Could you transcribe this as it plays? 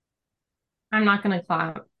I'm not gonna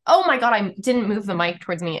clap. Oh my God, I didn't move the mic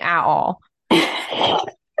towards me at all.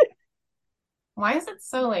 Why is it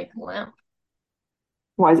so like limp?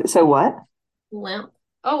 Why is it so what? Limp.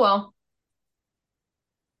 Oh well.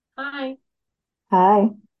 Hi. Hi,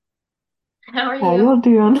 How are how you? y'all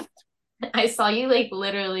doing? I saw you like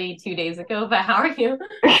literally 2 days ago, but how are you?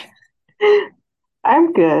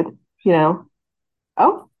 I'm good, you know.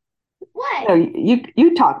 Oh, What? no,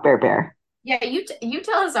 you talk, Bear Bear. Yeah, you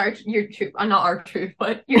tell us our your truth. Not our truth,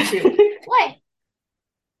 but your truth. What?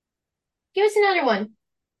 Give us another one.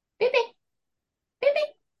 Baby, baby,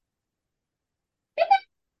 baby.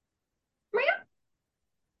 Meow.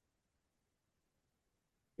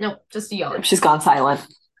 Nope, just a yawn. She's gone silent.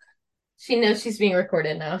 She knows she's being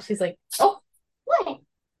recorded now. She's like, oh, what?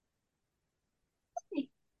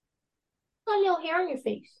 Got a little hair on your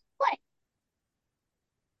face. What?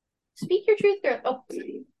 Speak your truth, girl. Oh,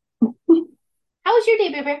 how was your day,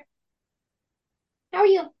 baby? How are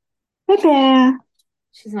you? Hey, Bear.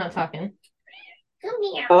 She's not talking. Come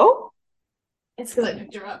here. Oh, It's because I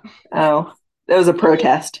picked her up. oh, that was a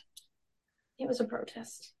protest. It was a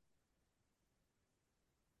protest.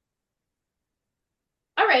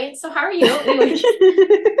 All right, so how are you? Anyways,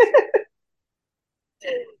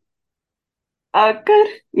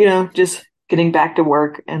 Good. Just getting back to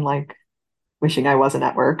work and like wishing I wasn't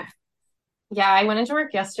at work. yeah, I went into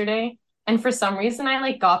work yesterday, and for some reason I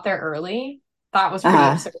like got there early. That was pretty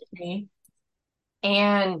Uh-huh. absurd to me.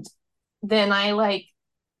 And then I like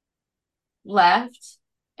left,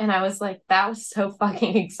 and I was like, that was so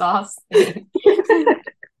fucking exhausting.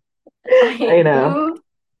 I Like, know. who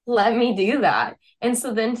let me do that? And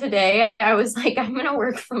so then today I was like, I'm gonna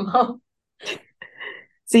work from home.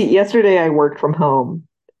 See, yesterday I worked from home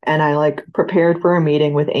and I like prepared for a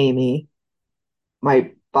meeting with Amy,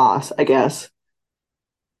 my boss, I guess.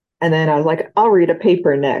 And then I was like, I'll read a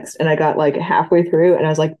paper next. And I got like halfway through and I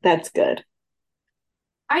was like, that's good.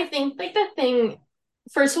 I think like the thing,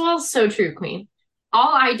 first of all, so true, Queen.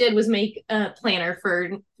 All I did was make a planner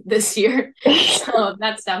for this year. So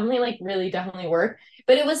that's definitely like really definitely work.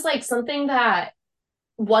 But it was like something that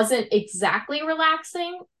wasn't exactly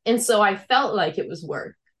relaxing. And so I felt like it was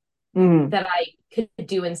work Mm. that I could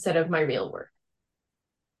do instead of my real work.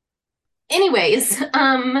 Anyways,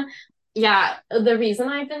 yeah, the reason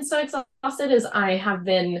I've been so exhausted is I have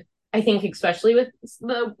been, I think especially with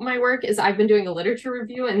my work, is I've been doing a literature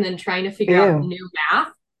review and then trying to figure out Ew. new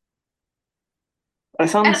math.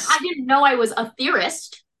 That And I sounds didn't know I was a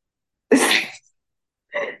theorist.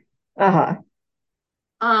 uh-huh.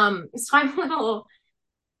 So I'm a little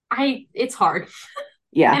I it's hard and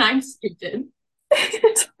Yeah. I'm stupid.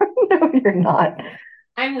 No, you're not.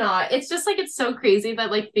 I'm not. It's just like it's so crazy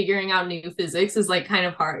that like figuring out new physics is like kind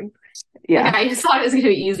of hard. Like Yeah. I just thought it was gonna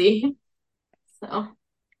be easy. So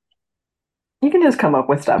You can just come up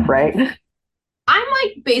with stuff, right? I'm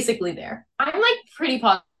like basically there. I'm like pretty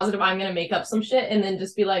positive I'm gonna make up some shit and then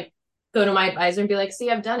just be like, go to my advisor and be like, see,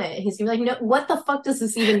 I've done it. And he's gonna be like, no, what the fuck does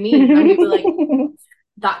this even mean? And I'm gonna be like,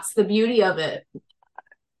 that's the beauty of it.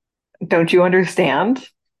 Don't you understand?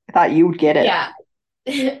 I thought you would get it. Yeah.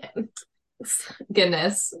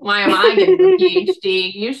 Goodness, why am I getting a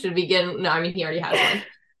PhD? You should be getting. No, I mean he already has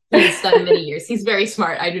one. He's done many years. He's very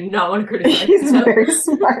smart. I do not want to criticize He's him, very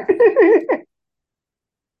smart.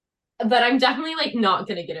 but I'm definitely like not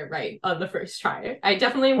gonna get it right on the first try. I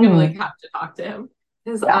definitely am gonna like Mm. have to talk to him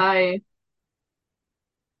because Yeah. I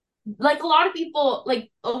like a lot of people like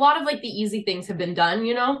a lot of like the easy things have been done.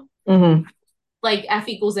 Hmm. Like F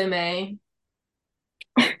equals ma.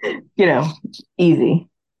 You know, easy.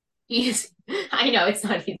 Easy. I know it's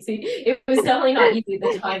not easy. It was definitely not easy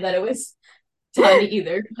the time that it was done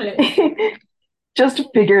either, but Just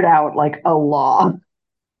figured out like a law.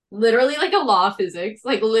 literally like a law of physics,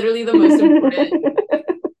 like literally the most important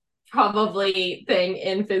probably thing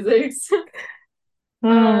in physics.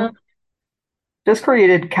 Mm, Um, just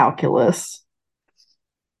created calculus.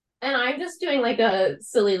 and I'm just doing like a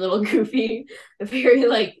silly little goofy, very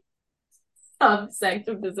like subsect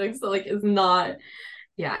of physics that like is not.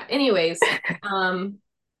 Yeah. Anyways, um,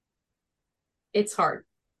 it's hard,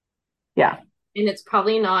 Yeah. and it's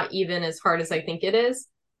probably not even as hard as I think it is.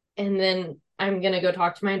 And then I'm gonna go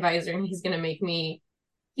talk to my advisor, and he's gonna make me.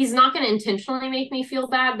 He's not gonna intentionally make me feel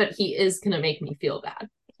bad, but he is gonna make me feel bad.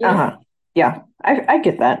 You know? Uh-huh. Yeah. I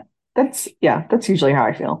get that. That's usually how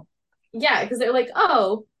I feel. Yeah, because they're like,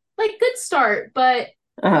 oh, like good start, but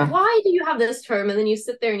Uh-huh. why do you have this term? And then you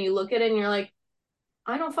sit there and you look at it and you're like,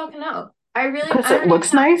 I don't fucking know. Because I it don't even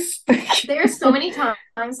looks know. nice. There's so many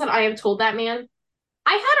times that I have told that man,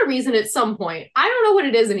 I had a reason at some point. I don't know what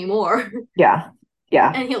it is anymore. Yeah. Yeah.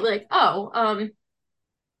 And he'll be like, oh,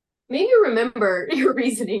 maybe remember your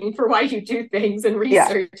reasoning for why you do things and Yeah.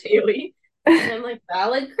 research, Haley. And I'm like,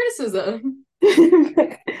 valid criticism.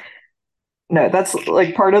 No, that's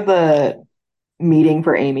like part of the meeting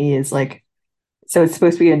for Amy is like, so it's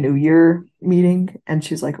supposed to be a New Year meeting. And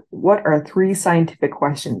she's like, what are three scientific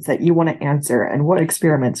questions that you want to answer? And what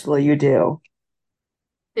experiments will you do?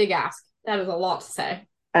 Big ask. That is a lot to say.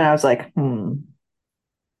 And I was like, hmm.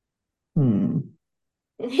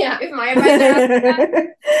 Yeah, if my advisor asked me that,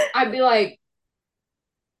 I'd be like,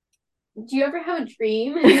 do you ever have a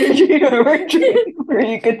dream? Do you ever dream where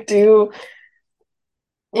you could do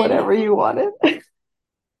whatever Anything? you wanted?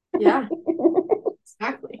 Yeah,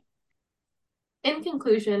 exactly. In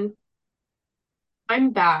conclusion,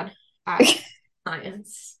 I'm bad at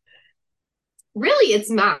science. Really, it's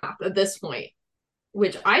math at this point,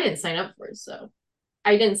 which I didn't sign up for. So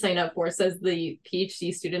I didn't sign up for, says the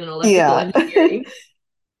PhD student in electrical Yeah. engineering.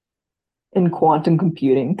 In quantum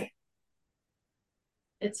computing.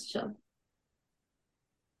 It's chill.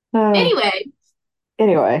 Uh, Anyway,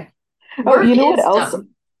 anyway. Oh, work you know what is else dumb.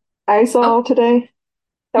 I Oh, saw today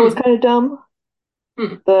that was hmm, kind of dumb?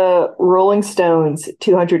 hmm. The Rolling Stones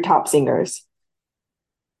 200 top singers.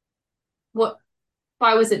 What?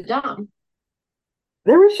 Why was it dumb?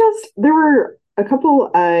 There were a couple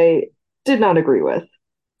I did not agree with.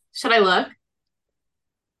 Should I look?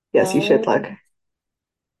 Yes, you should look.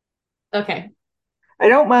 Oh, okay. I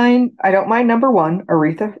don't mind number one,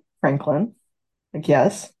 Aretha Franklin. Like,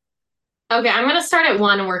 yes. Okay, I'm gonna start at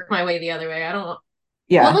one and work my way the other way. I don't know. We'll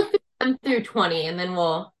Yeah. look through 1 through 20 and then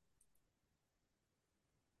we'll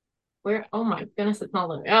where oh my goodness, it's not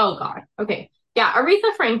loading. Oh God. Okay. Yeah,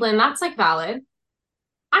 Aretha Franklin, that's like valid.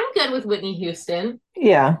 I'm good with Whitney Houston.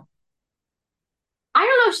 Yeah. I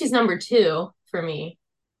don't know if she's number two for me.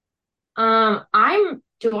 Do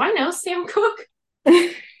I know Sam Cooke?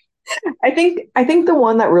 I think the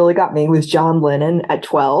one that really got me was John Lennon at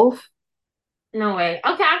 12. No way.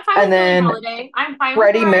 Okay, I'm fine And with Billie then Holiday. I'm fine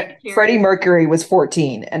with Mariah Freddie Carey. Mercury was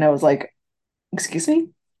 14. And I was like, excuse me?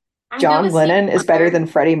 I'm good John with Stevie Lennon is better Wonder. than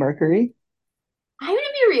Freddie Mercury? I'm gonna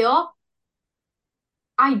be real.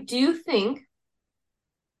 I do think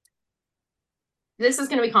this is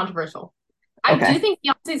gonna be controversial. I do Okay. think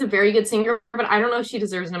Beyonce is a very good singer, but I don't know if she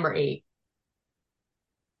deserves number eight.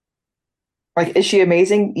 Like, is she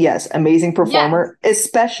amazing? Yes. Amazing Yes. performer?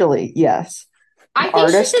 Especially, yes. An I think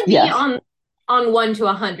she artist? should be Yes. on 1 to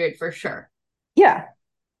 100 for sure. Yeah.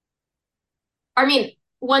 I mean,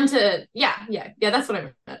 one to yeah, that's what I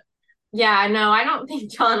meant. Yeah, no, I don't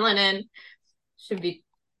think John Lennon should be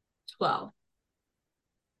 12.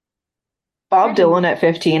 Bob Freddie Dylan Mercury. at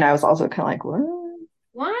 15, I was also kind of like, what?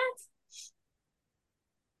 What?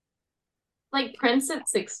 Like Prince at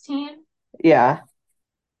 16? Yeah.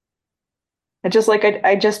 I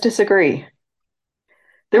just disagree.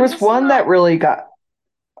 There I'm was just one not. that really got,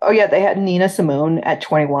 oh yeah, they had Nina Simone at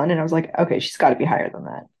 21, and I was like, okay, she's got to be higher than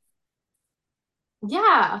that.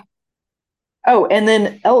 Yeah. Oh, and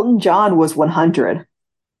then Elton John was 100.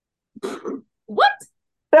 What?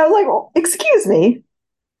 And I was like, well, excuse me,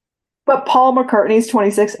 but Paul McCartney's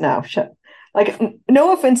 26? No, shut. Like,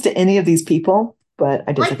 no offense to any of these people, but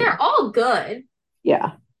I Like disagree. they're all good.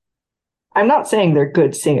 Yeah. I'm not saying they're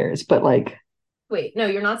good singers, but like, Wait, no,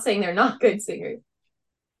 you're not saying they're not good singers.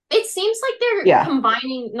 It seems like they're yeah,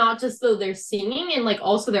 combining not just though they're singing and like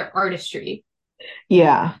also their artistry.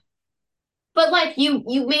 yeah, But like you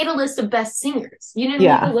made a list of best singers. You didn't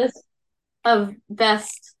make a yeah. list of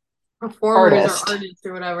best performers or Artist. artists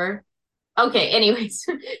or whatever. Okay, anyways,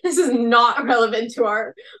 this is not relevant to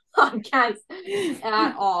our podcast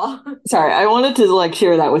at all. Sorry, I wanted to like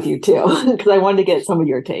share that with you too, because I wanted to get some of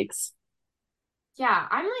your takes. Yeah,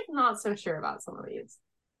 I'm like not so sure about some of these.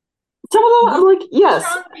 Some of them, I'm Louis like, yes,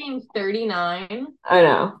 Armstrong being 39. I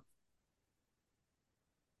know.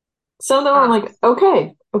 Some of them I'm like, Pass.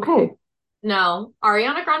 okay, okay. No,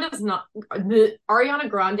 Ariana Grande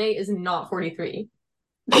is not 43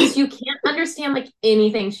 because you can't understand like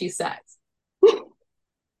anything she says.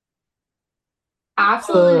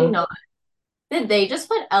 Absolutely Uh, not. Did they just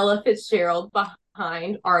put Ella Fitzgerald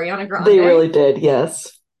behind Ariana they Grande? really did,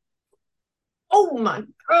 yes. Oh my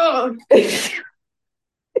god.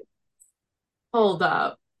 Hold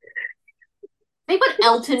up. They put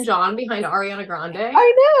Elton John behind Ariana Grande.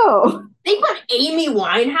 I know. They put Amy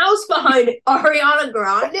Winehouse behind Ariana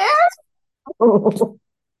Grande.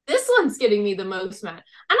 This one's getting me the most mad.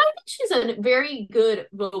 And I think she's a very good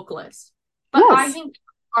vocalist. But I Yes, think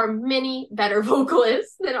there are many better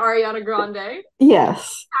vocalists than Ariana Grande.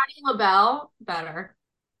 yes, Patti LaBelle, better.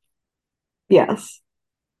 yes.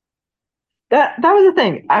 That was the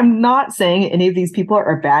thing. I'm not saying any of these people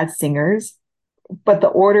are bad singers, but the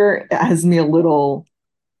order has me a little,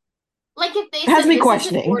 Like if they has said me this isn't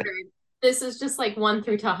questioning. ordered, this is just like 1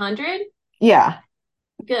 through to 100. Yeah,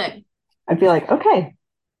 Good. I'd be like, okay,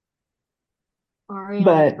 Ariana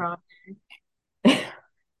but Grande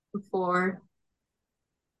before.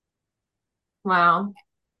 Wow.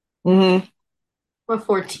 mhm.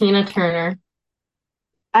 Before Tina Turner.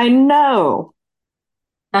 I know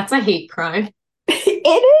That's a hate crime.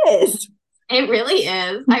 it is. It really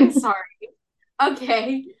is. I'm sorry.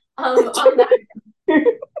 Okay. On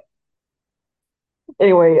that.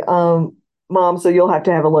 Anyway, Mom, so you'll have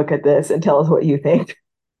to have a look at this and tell us what you think.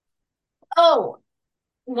 Oh,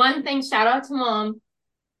 one thing, shout out to mom,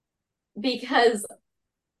 because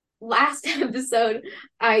last episode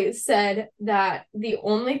I said that the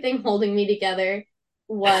only thing holding me together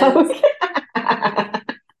was,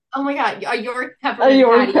 oh my God, a York A peppermint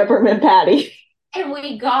York patty. peppermint patty. And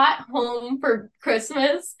we got home for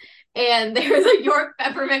Christmas and there was a York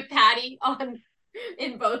peppermint patty on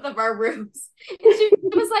in both of our rooms. And she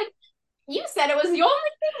was like, you said it was the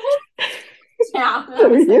only thing holding me down. And I So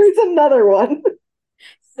was like, here's another one.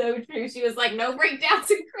 so true. She was like, no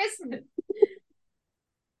breakdowns at Christmas.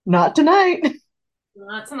 Not tonight.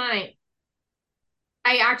 Not tonight.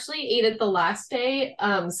 I actually ate it the last day,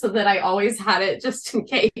 so that I always had it just in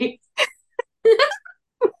case.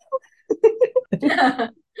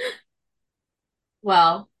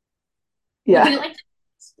 Well, would Yeah. you like to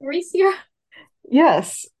tell a story, Sierra?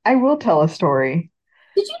 Yes, I will tell a story.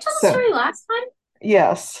 Did you tell the So, story last time?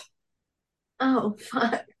 yes, Oh,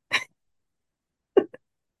 fuck.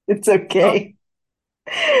 it's Oh. okay.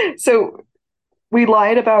 So, we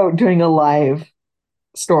lied about doing a live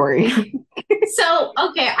story. So,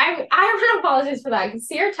 okay, I want to apologize for that because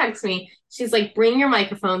Sierra texts me. She's like, bring your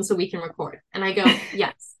microphone so we can record. And I go,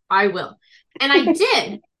 yes, I will. And I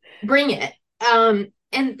did bring it. And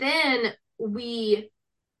then we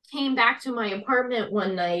came back to my apartment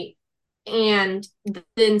one night, and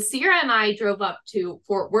then Sierra and I drove up to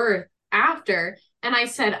Fort Worth after, and I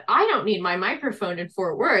said, I don't need my microphone in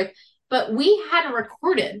Fort Worth, but we hadn't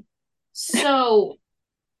recorded. So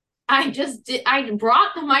I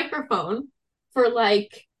brought the microphone for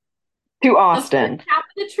like To the first Austin. half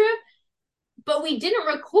of the trip, but we didn't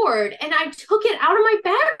record, and I took it out of my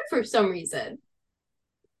bag for some reason.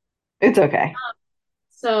 It's okay.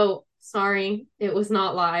 So sorry, it was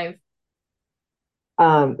not live.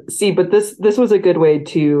 See, but this was a good way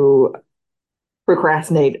to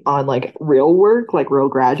procrastinate on like real work, like real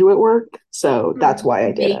graduate work. So that's why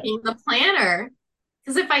I did it. Making the planner.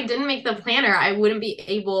 Because if I didn't make the planner, I wouldn't be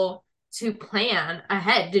able to plan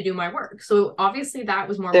ahead to do my work. So obviously that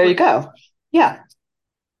was more There you important. go. Yeah.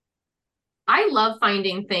 I love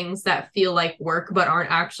finding things that feel like work but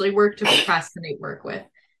aren't actually work to procrastinate work with.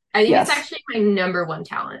 I think it's Yes. actually my number one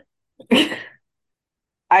talent.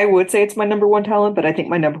 I would say it's my number one talent, but I think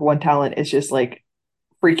my number one talent is just like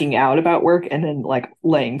freaking out about work and then like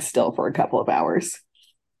laying still for a couple of hours.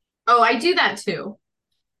 Oh, I do that too.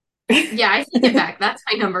 Yeah, I take it back. That's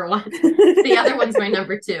my number one. The other one's my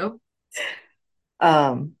number two.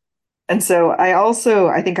 Um, and so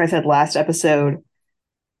I think I said last episode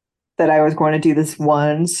that I was going to do this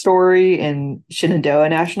one story in Shenandoah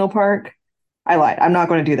National Park. I lied. I'm not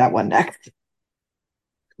going to do that one next.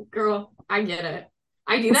 Girl, I get it.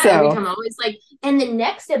 I do that every So time. I'm always like, and the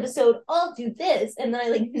next episode, I'll do this. And then I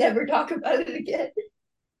like never talk about it again.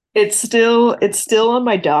 it's still on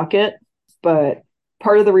my docket, but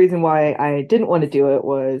part of the reason why I didn't want to do it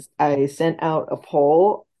was I sent out a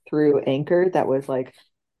poll through Anchor that was like,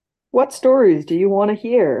 what stories do you want to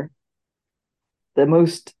hear? The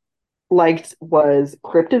most liked was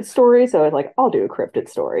cryptid stories, so I was like, I'll do a cryptid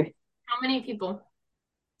story. How many people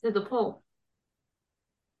did the poll?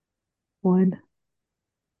 One.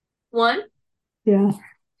 One? Yeah.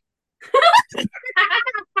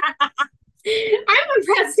 I'm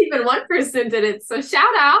impressed even one person did it. So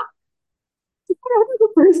shout out. I was the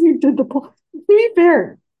person who did the poll. To be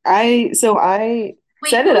fair, I Wait,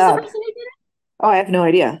 set who it was the up. person who did Oh, I have no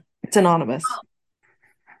idea. It's anonymous.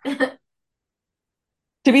 it?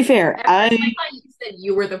 To be fair, At first I thought you said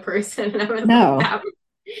you were the person, and I was no. like,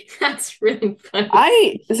 that's really funny.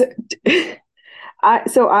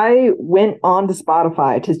 I went on to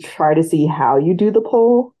Spotify to try to see how you do the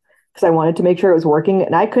poll because I wanted to make sure it was working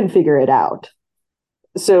and I couldn't figure it out.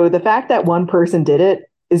 So the fact that one person did it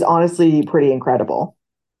is honestly pretty incredible.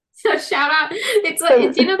 So shout out. It's like,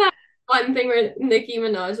 it's, you know, that one thing where Nicki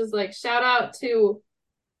Minaj is like, shout out to,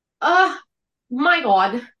 oh my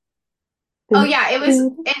God. Oh yeah,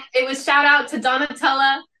 it was shout out to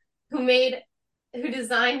Donatella who made who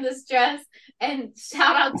designed this dress. And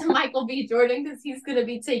shout out to Michael B. Jordan because he's gonna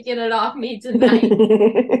be taking it off me tonight.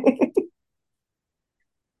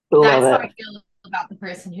 Love That's how I it. feel about the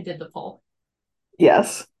person who did the poll.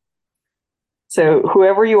 Yes. So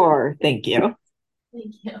whoever you are, thank you.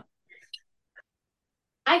 Thank you.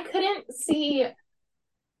 I couldn't see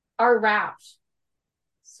our raft.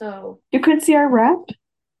 So You couldn't see our rep?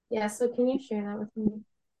 yeah, so can you share that with me?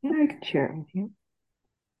 Yeah, I can share it with you.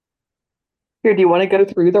 Here, do you want to go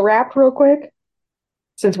through the rap real quick?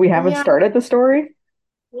 Since we haven't Yeah, started the story?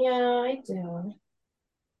 yeah, I do.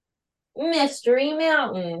 Mystery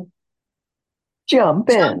Mountain. Jump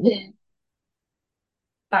Jump in. in.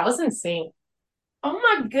 That was insane. Oh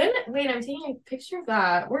my goodness. Wait, I'm taking a picture of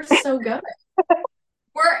that. We're so good.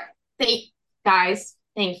 We're thank guys,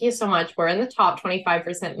 thank you so much. We're in the top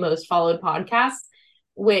 25% most followed podcasts,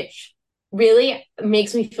 which really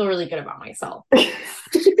makes me feel really good about myself.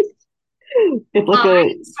 It's like I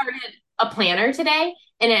a started a planner today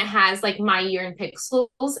and it has like my year in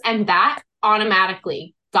pixels, and that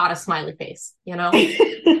automatically got a smiley face, you know?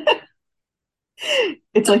 it's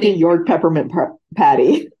So like a thank you. York peppermint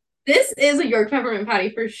patty. This is a York peppermint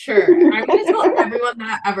patty for sure. I'm going to tell everyone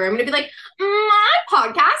that ever. I'm going to be like, my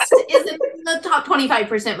podcast is in the top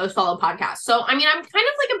 25% most followed podcast. So, I mean, I'm kind of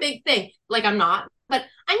like a big thing. Like, I'm not, but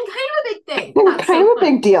I'm kind of a big thing. That's Kind so of a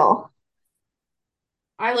fun. big deal.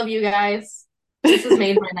 I love you guys. This has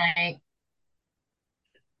made my night.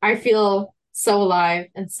 I feel so alive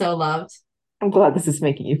and so loved. I'm glad this is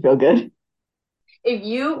making you feel good. If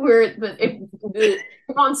you were, if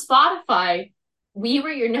on Spotify, we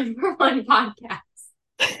were your number one podcast.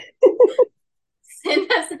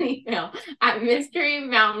 Send us an email at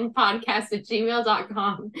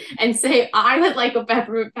mysterymountainpodcast@gmail.com and say, I would like a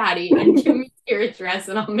peppermint patty and give me your address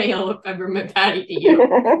and I'll mail a peppermint patty to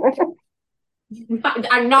you.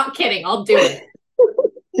 I'm not kidding. I'll do it.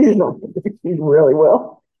 You really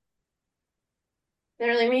will. They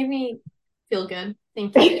really made me feel good.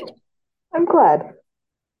 Thank you. I'm glad.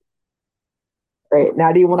 Great.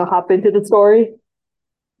 Now, do you want to hop into the story?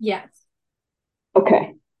 Yes.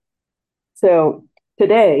 Okay. So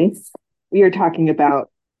today we are talking about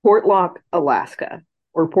Portlock, Alaska,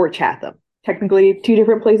 or Port Chatham. Technically two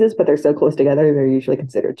different places, but they're so close together, they're usually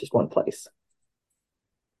considered just one place.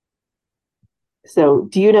 So,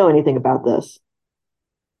 do you know anything about this?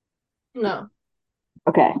 No.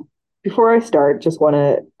 Okay. Before I start, just want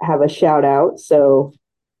to have a shout out. So,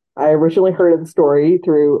 I originally heard of the story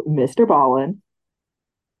through Mr. Ballin.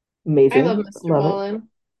 I love Amazing. Mr. Love it. Ballin.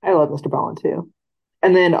 I love Mr. Ballin too.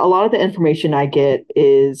 And then a lot of the information I get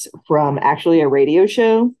is from actually a radio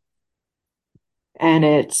show, and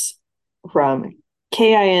it's from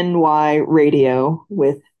KINY Radio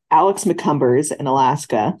with Alex McCumbers in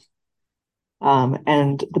Alaska.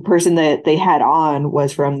 And the person that they had on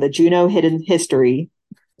was from the Juneau Hidden History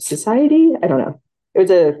Society. I don't know. It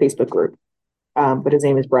was a Facebook group, but his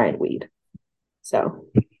name is Brian Weed. So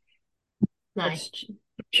Nice. let's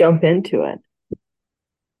jump into it.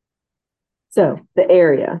 So the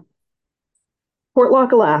area.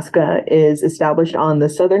 Portlock, Alaska is established on the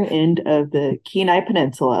southern end of the Kenai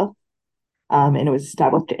Peninsula, and it was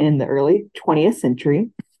established in the early 20th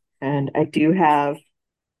century. And I do have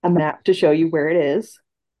a map to show you where it is.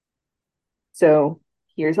 So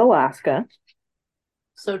here's Alaska.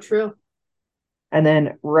 So true. And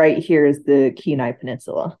then right here is the Kenai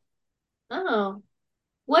Peninsula. Oh.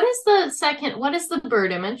 What is the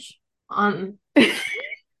bird image on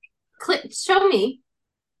show me.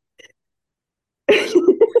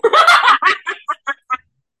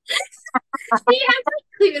 He has like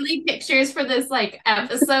clearly pictures for this like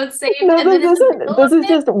episode saved, No, and then this in the isn't. middle This of is it,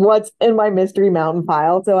 just what's in my Mystery Mountain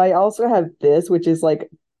file. So I also have this, which is like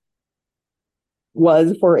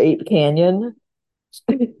was for Ape Canyon.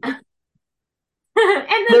 and then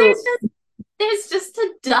The, there's just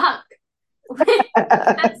a duck.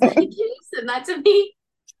 That's like, can you send that to me?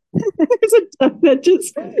 there's a duck that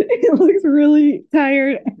just it looks really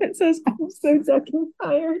tired. It says, "I'm so ducking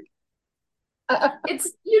tired."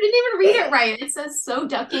 It's you didn't even read it right. It says so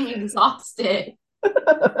ducking exhausted.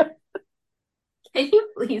 Can you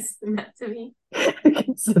please send that to me? I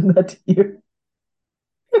can send that to you.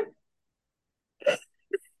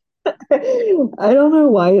 I don't know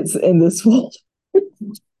why it's in this folder.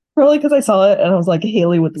 Probably because I saw it and I was like,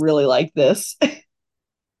 Haley would really like this.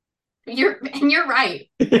 You're right.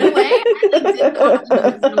 The way I like, did not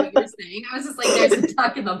understand what you're saying. I was just like, there's a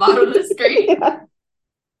duck in the bottom of the screen. Yeah.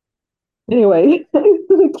 Anyway,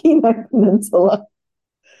 the Kenai Peninsula.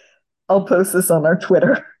 I'll post this on our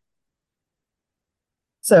Twitter.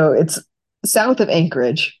 So it's south of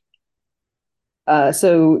Anchorage.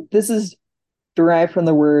 So this is derived from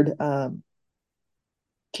the word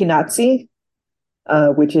Kinatsi,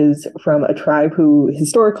 which is from a tribe who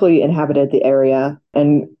historically inhabited the area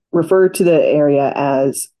and referred to the area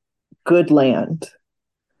as good land.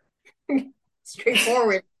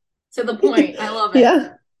 Straightforward to the point. I love it.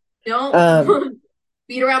 Yeah. Don't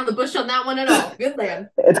beat around the bush on that one at all. Good land.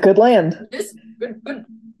 It's good land. This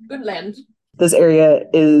good land. This area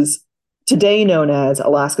is today known as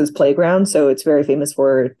Alaska's playground, so it's very famous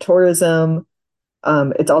for tourism.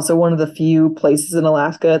 It's also one of the few places in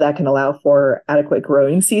Alaska that can allow for adequate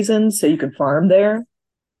growing seasons, so you can farm there.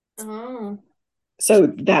 Oh. So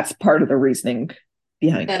that's part of the reasoning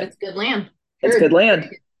behind That it. it's good land. It's good land.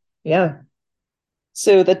 Yeah.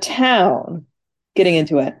 So the town, getting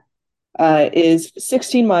into it, is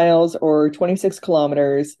 16 miles or 26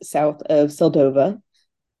 kilometers south of Seldova.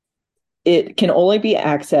 It can only be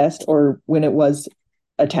accessed, or when it was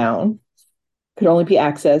a town, could only be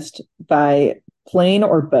accessed by plane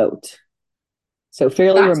or boat. So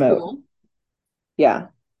fairly That's remote. cool. Yeah.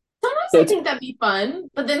 Sometimes I think that'd be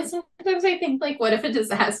fun, but then sometimes I think, like, what if a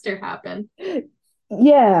disaster happened?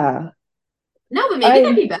 Yeah. No, but maybe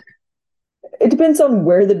that'd be better. It depends on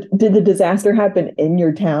where did the disaster happen in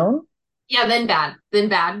your town? Yeah, then bad. Then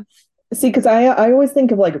bad. See, because I always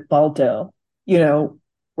think of like Balto,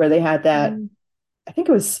 where they had that. I think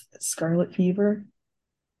it was scarlet fever.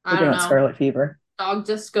 I Maybe don't not know. scarlet fever. Dog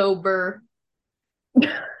disco burr.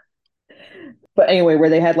 But anyway, where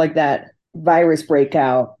they had like that virus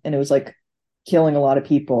breakout and it was like killing a lot of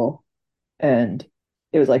people. And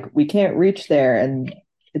it was like, we can't reach there and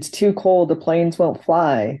it's too cold. The planes won't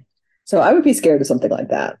fly. So I would be scared of something like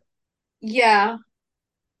that. Yeah.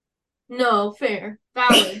 No, fair.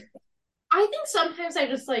 Valid. I think sometimes I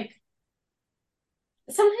just like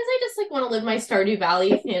want to live my Stardew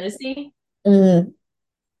Valley fantasy. Mm.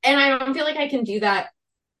 And I don't feel like I can do that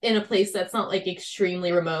in a place that's not like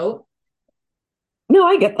extremely remote. No,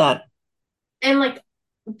 I get that. And like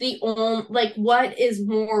what is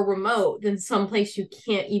more remote than some place you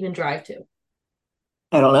can't even drive to?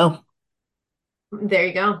 I don't know. There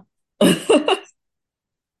you go.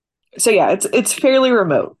 So yeah, it's fairly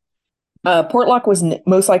remote. Portlock was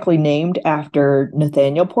most likely named after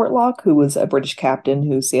Nathaniel Portlock, who was a British captain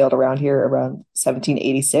who sailed around here around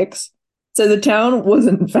 1786. So the town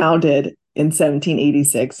wasn't founded in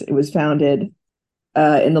 1786. It was founded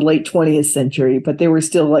in the late 20th century, but there were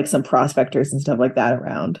still like some prospectors and stuff like that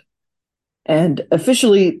around. And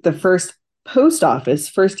officially, the first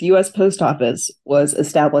U.S. post office was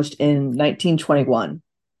established in 1921.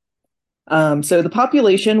 So the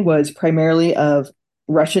population was primarily of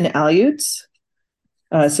Russian Aleuts.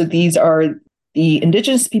 So these are the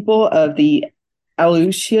indigenous people of the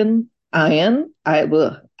Aleutian Islands.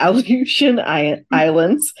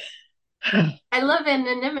 I love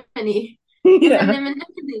anonymity. Yeah.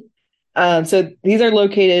 So these are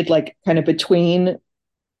located like kind of between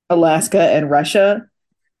Alaska and Russia.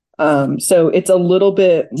 So it's a little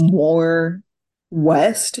bit more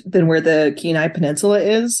west than where the Kenai Peninsula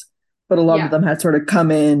is, but a lot of them had sort of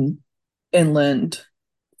come in inland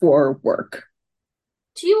for work.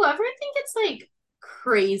 Do you ever think it's like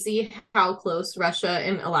crazy how close Russia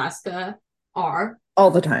and Alaska are? All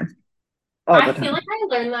the time. I feel like I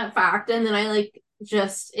learned that fact and then I like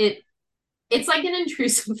it's like an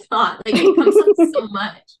intrusive thought. Like it comes up so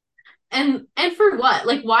much. And for what?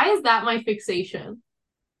 Like why is that my fixation?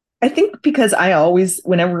 I think because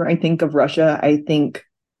whenever I think of Russia, I think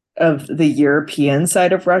of the European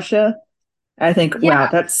side of Russia. I think, wow,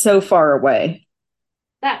 that's so far away.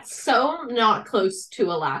 That's so not close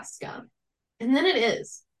to Alaska. And then it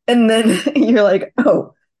is. And then you're like,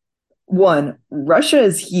 oh, one, Russia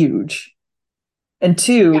is huge. And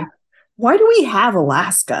two, why do we have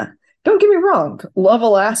Alaska? Don't get me wrong, love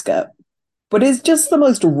Alaska, but it's just the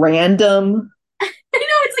most random I know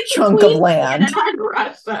it's like chunk of land. Canada and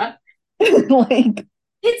Russia. Like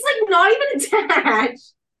it's like not even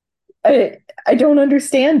attached. I don't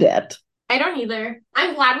understand it. I don't either.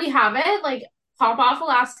 I'm glad we have it. Like pop off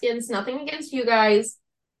Alaskans, nothing against you guys.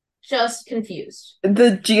 Just confused.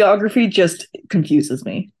 The geography just confuses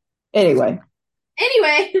me. Anyway.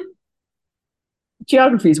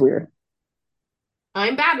 Geography's weird.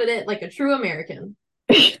 I'm bad at it like a true American.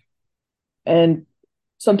 And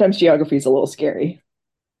sometimes geography is a little scary.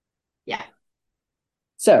 Yeah.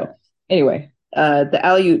 So, anyway, the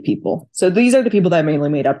Aleut people. So these are the people that mainly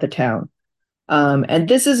made up the town. And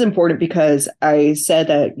this is important because I said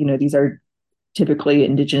that, these are typically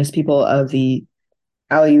indigenous people of the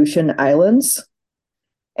Aleutian Islands.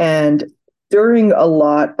 And during a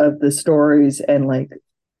lot of the stories and like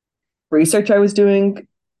research I was doing,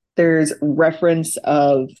 there's reference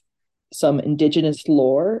of some indigenous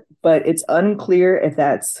lore, but it's unclear if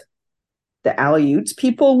that's the Aleuts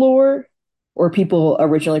people lore or people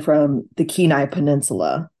originally from the Kenai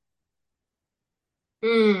Peninsula.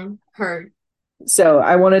 Heard. So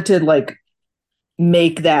I wanted to like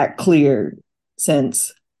make that clear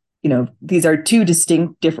since these are two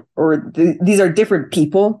distinct different these are different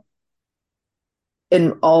people.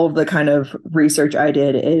 In all of the kind of research I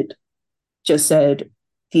did, it just said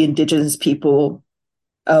the indigenous people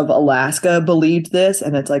of Alaska believed this,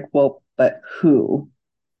 and it's like, well, but who?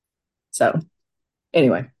 So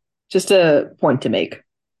anyway, just a point to make.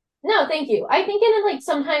 No, thank you. I think in it, like,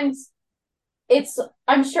 sometimes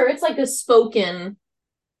I'm sure it's like a spoken,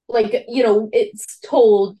 like, it's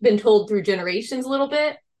been told through generations a little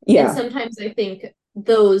bit. And Yeah. sometimes I think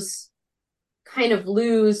those kind of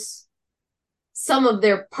lose some of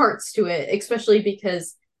their parts to it, especially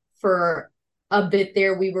because for a bit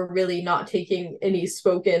there, we were really not taking any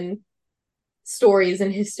spoken stories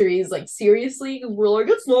and histories like seriously because we're like,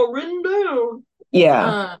 it's not written down.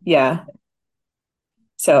 Yeah.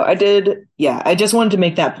 So I just wanted to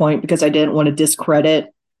make that point because I didn't want to discredit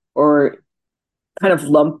or kind of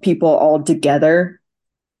lump people all together.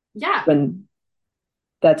 Yeah. When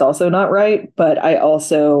that's also not right. But I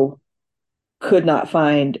also could not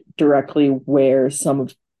find directly where some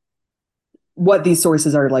of what these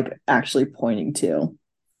sources are like actually pointing to.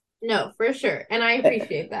 No, for sure. And I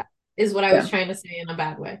appreciate that, is what I was trying to say in a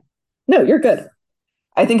bad way. No, you're good.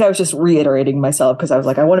 I think I was just reiterating myself because I was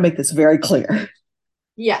like, I want to make this very clear.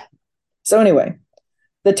 Yeah. So anyway,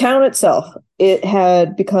 the town itself, it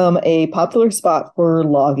had become a popular spot for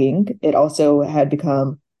logging. It also had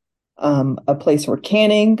become a place for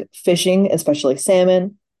canning, fishing, especially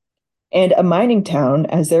salmon, and a mining town,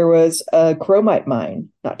 as there was a chromite mine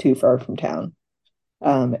not too far from town.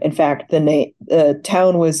 In fact, the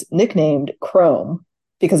town was nicknamed Chrome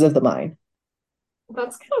because of the mine.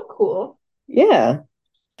 That's kind of cool. Yeah.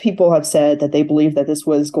 People have said that they believe that this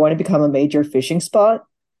was going to become a major fishing spot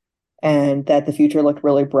and that the future looked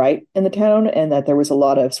really bright in the town and that there was a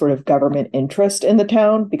lot of sort of government interest in the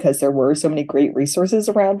town because there were so many great resources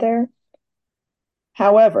around there.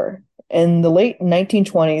 However, in the late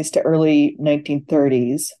 1920s to early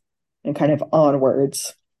 1930s and kind of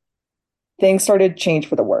onwards, things started to change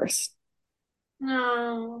for the worse.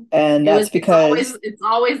 No. And that's because it's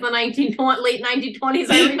always the late 1920s,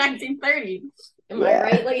 early 1930s. Am I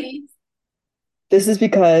right, ladies? This is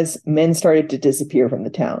because men started to disappear from the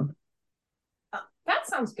town. Oh, that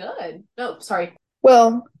sounds good. No, sorry.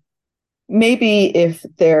 Well, maybe if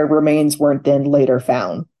their remains weren't then later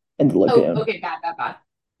found in the lagoon. Oh, okay, bad.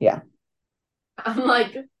 Yeah. I'm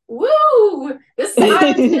like, woo! This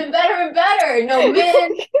time's getting better and better. No,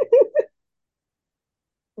 men.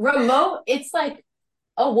 Remote, it's like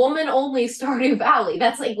a woman only Stardew Valley.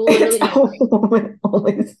 That's like literally a woman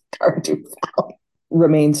only Stardew Valley.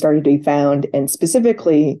 Remains started to be found, and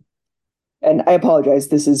specifically, and I apologize,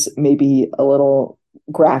 this is maybe a little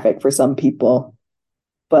graphic for some people,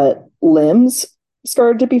 but limbs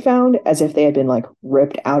started to be found as if they had been like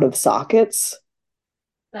ripped out of sockets.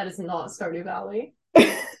 That is not Stardew Valley.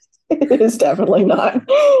 It is definitely not.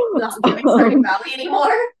 Not doing Stardew Valley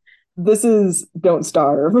anymore. This is Don't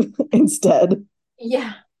Starve instead.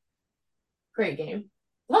 Yeah. Great game.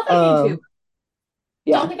 Love that game too.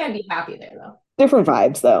 Yeah. Don't think I'd be happy there though. Different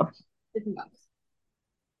vibes though. Different vibes.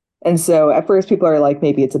 And so at first people are like,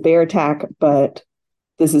 maybe it's a bear attack, but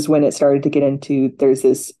this is when it started to get into, there's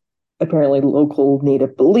this apparently local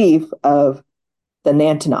native belief of the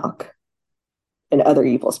Nantinaq and other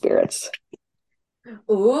evil spirits.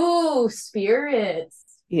 Ooh, spirits.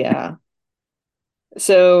 Yeah.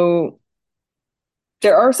 So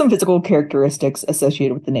there are some physical characteristics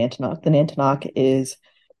associated with the Nantinaq. The Nantinaq is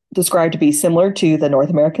described to be similar to the North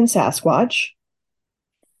American Sasquatch.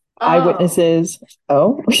 Oh. Eyewitnesses.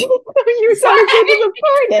 Oh, you sounded so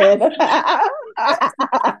disappointed.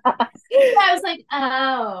 I was like,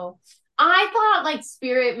 oh. I thought like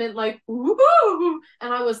spirit meant like ooh,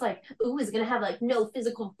 and I was like, ooh, is it gonna have like no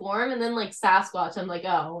physical form? And then like Sasquatch, I'm like,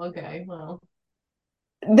 oh, okay, well.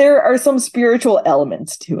 There are some spiritual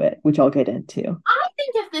elements to it, which I'll get into. I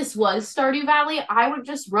think if this was Stardew Valley, I would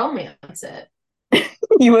just romance it.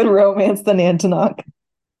 You would romance the Nantinaq.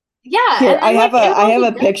 Yeah. Here, I have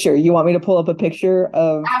a picture. You want me to pull up a picture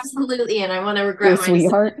of absolutely, and I want to regret your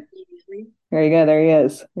sweetheart. There you go. There he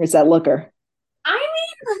is. There's that looker. I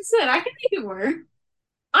mean, listen, I can make it work.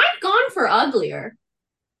 I've gone for uglier.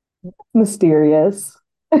 Mysterious.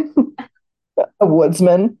 A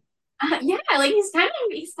woodsman. Yeah, like he's kind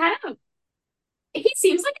of. He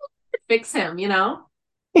seems like I could fix him, you know.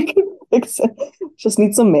 He can fix it. Just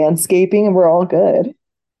need some manscaping, and we're all good.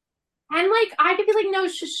 And like I could be like, no,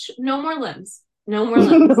 no more limbs. No more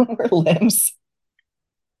limbs. No more limbs.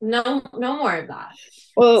 No, no more of that.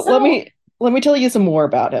 Well, So, let me tell you some more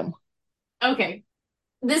about him. okay.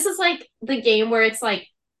 This is like the game where it's like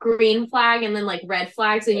green flag and then like red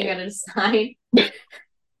flags and you gotta decide. I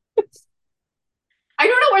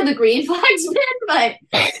don't know where the green flags been, but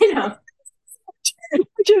you know.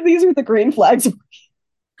 Which of these are the green flags?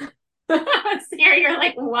 Here you're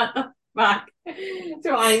like, what the fuck?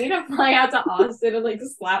 Do I need to fly out to Austin and like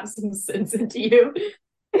slap some sense into you?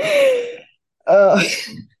 Uh,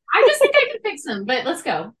 I just think I can fix them, but let's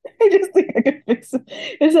go. I just think I could fix it.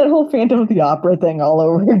 It's that whole Phantom of the Opera thing all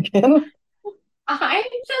over again. I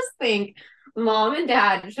just think mom and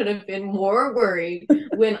dad should have been more worried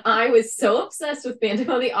when I was so obsessed with Phantom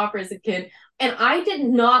of the Opera as a kid. And I did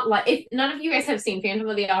not like, if none of you guys have seen Phantom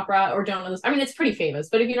of the Opera or don't know this, I mean, it's pretty famous,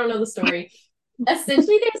 but if you don't know the story,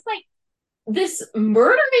 essentially there's like this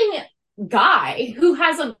murdering guy who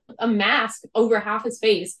has a mask over half his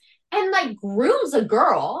face and like grooms a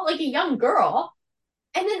girl, like a young girl,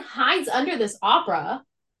 and then hides under this opera.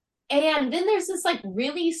 And then there's this like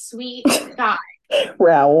really sweet guy,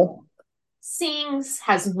 Raoul. sings,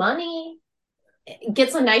 has money,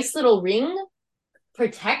 gets a nice little ring,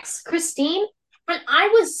 protects Christine. And I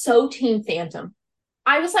was so Team Phantom.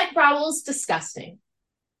 I was like, Raoul's disgusting.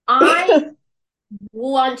 I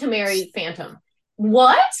want to marry Phantom.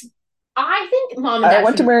 What? I think mom and I dad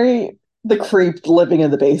want to should marry the creep living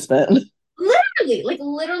in the basement.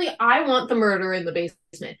 literally, I want the murderer in the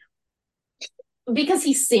basement because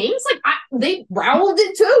he sings. Like they Raoul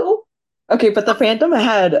did too. Okay, but the Phantom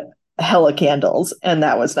had hella candles, and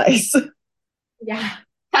that was nice. Yeah,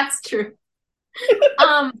 that's true.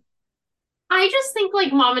 Um, I just think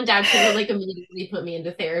like mom and dad should have like immediately put me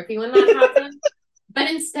into therapy when that happened. But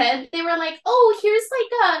instead they were like, oh,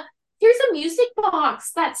 here's a music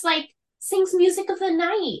box that's like sings music of the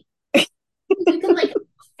night. You can like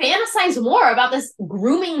fantasize more about this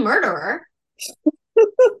grooming murderer.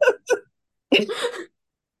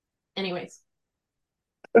 Anyways.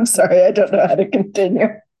 I'm sorry, I don't know how to continue.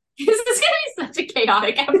 This is gonna be such a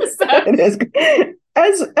chaotic episode. It is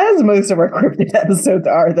as most of our cryptid episodes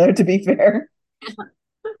are, though, to be fair.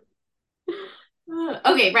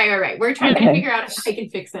 Okay, right. We're trying to figure out how I can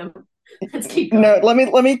fix them. Let's keep going. No,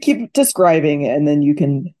 let me keep describing, and then you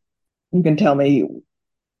can tell me,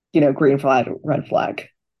 green flag, red flag.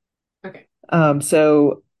 Okay.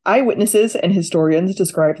 So eyewitnesses and historians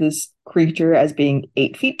describe this creature as being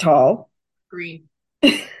 8 feet tall, Green.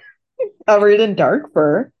 covered in dark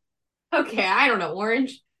fur, Okay, I don't know.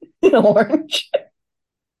 Orange. orange,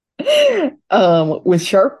 with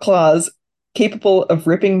sharp claws capable of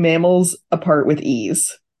ripping mammals apart with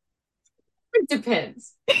ease. It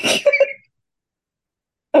depends.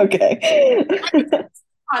 Okay.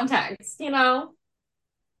 Context, you know?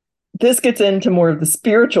 This gets into more of the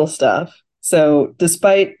spiritual stuff. So,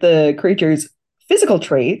 despite the creature's physical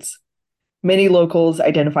traits, many locals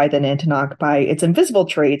identify the Nantinaq by its invisible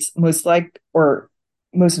traits, most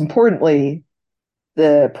importantly,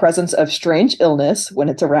 the presence of strange illness when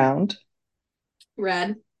it's around,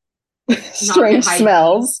 Red. strange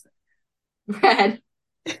smells, Red.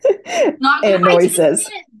 Not and noises.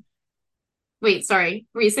 Wait, sorry.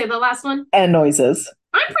 Will you say the last one? And noises.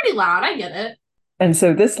 I'm pretty loud. I get it. And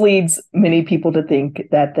so this leads many people to think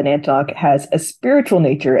that the Nantinaq has a spiritual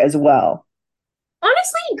nature as well.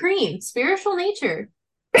 Honestly, green. Spiritual nature.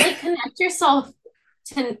 Like connect yourself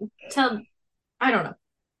to I don't know.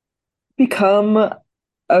 Become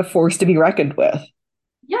a force to be reckoned with.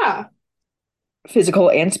 Yeah.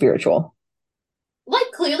 Physical and spiritual.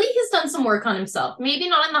 Like clearly he's done some work on himself. Maybe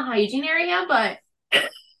not in the hygiene area, but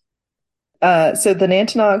so the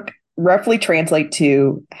Nantinaq roughly translate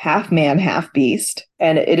to half man, half beast,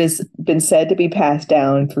 and it has been said to be passed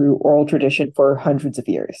down through oral tradition for hundreds of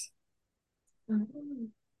years.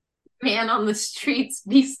 Man on the streets,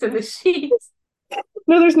 beast in the sheets.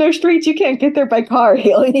 No, there's no streets. You can't get there by car,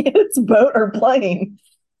 Haley. It's boat or plane.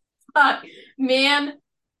 Man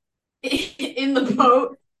in the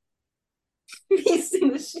boat, beast in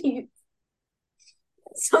the sheets.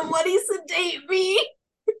 Somebody sedate me.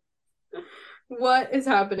 What is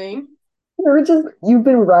happening? You've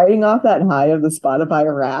been riding off that high of the Spotify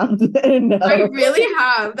Wrapped. I really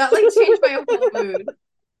have. That like changed my whole mood.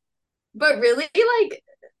 But really, like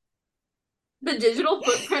the digital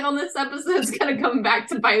footprint on this episode is gonna come back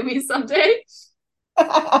to bite me someday.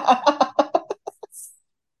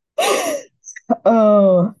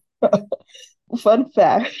 Oh, fun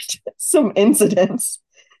fact, some incidents.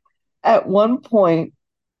 At one point,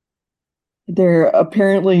 there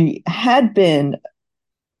apparently had been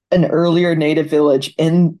an earlier native village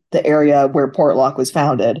in the area where Portlock was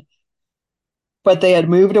founded, but they had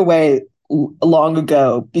moved away long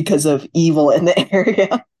ago because of evil in the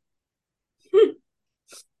area.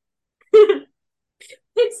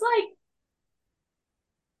 It's like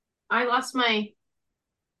I lost my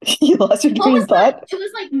You lost your what train was of that? thought? It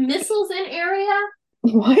was like missiles in area.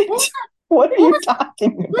 What was What? that? What are What you was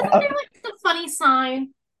talking wasn't there about? like the funny sign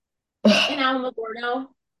in Alamogordo?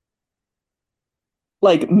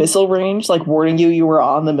 Like missile range, like warning you were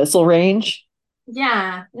on the missile range.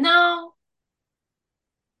 Yeah. No.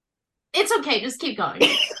 It's okay, just keep going.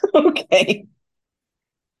 Okay.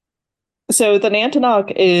 So the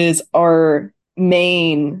Nantinaq is our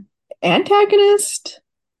main antagonist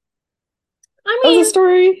I of the mean,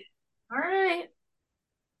 story all right.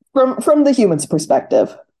 from the human's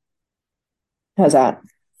perspective. How's that?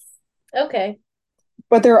 Okay.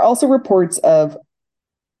 But there are also reports of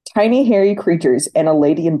tiny hairy creatures and a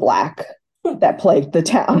lady in black that plagued the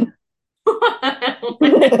town.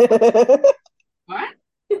 What?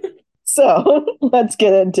 So let's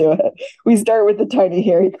get into it. We start with the tiny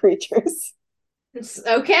hairy creatures.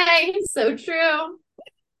 Okay, so true.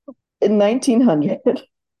 In 1900,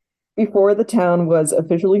 before the town was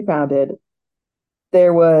officially founded,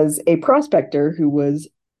 there was a prospector who was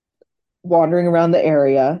wandering around the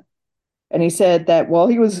area. And he said that while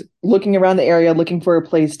he was looking around the area, looking for a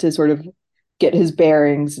place to sort of get his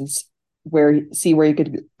bearings and see where he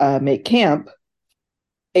could make camp,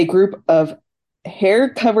 a group of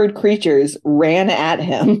hair-covered creatures ran at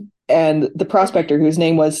him. And the prospector, whose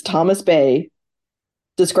name was Thomas Bay,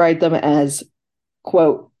 described them as,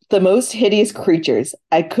 quote, the most hideous creatures.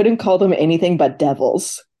 I couldn't call them anything but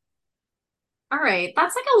devils. All right,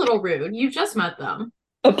 that's like a little rude. You just met them.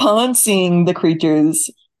 Upon seeing the creatures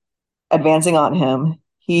advancing on him,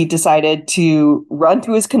 he decided to run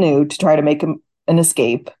to his canoe to try to make an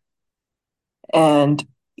escape. And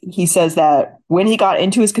he says that when he got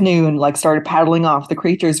into his canoe and like started paddling off, the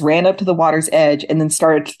creatures ran up to the water's edge and then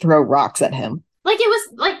started to throw rocks at him. Like it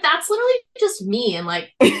was like that's literally just me in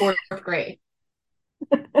like fourth grade.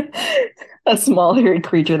 A small hairy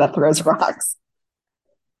creature that throws rocks.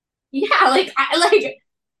 Yeah, like I like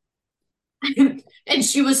and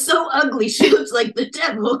she was so ugly, she looked like the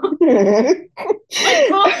devil. Like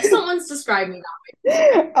probably someone's described me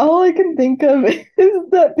All I can think of is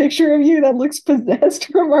that picture of you that looks possessed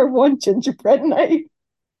from our one gingerbread night.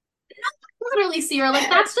 that. Literally see her like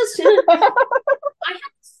that's just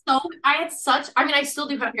I had such I mean I still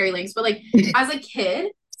do have hairy legs, but like as a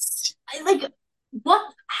kid, I like what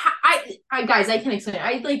I guys I can explain it.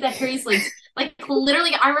 I like the hairy legs. Like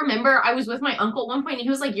literally, I remember I was with my uncle at one point and he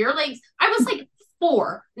was like, your legs, I was like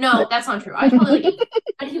 4. No, that's not true. I was probably like 8.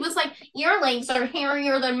 And he was like, your legs are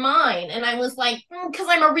hairier than mine. And I was like, because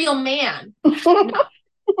I'm a real man.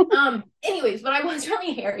 No. Anyways, but I was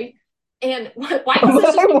really hairy. And why does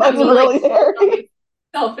this just become me really like hairy.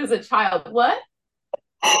 myself as a child? What?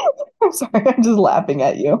 I'm sorry, I'm just laughing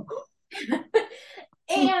at you.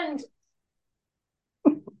 And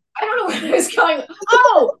I don't know where I was going.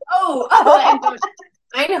 Oh,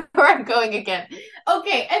 I know where I'm going again.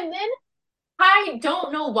 Okay, and then I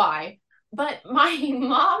don't know why, but my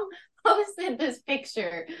mom posted this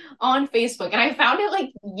picture on Facebook, and I found it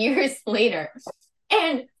like years later.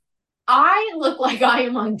 And I look like I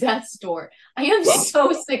am on death's door. I am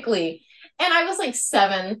so sickly. And I was like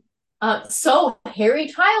 7, so hairy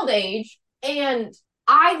child age, and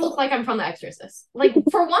I look like I'm from The Exorcist. Like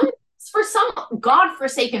for some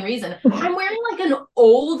godforsaken reason, I'm wearing like an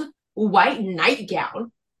old white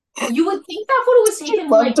nightgown. You would think that photo was taken in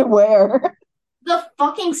Love like to wear. the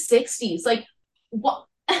fucking 60s. Like what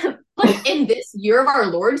like in this year of our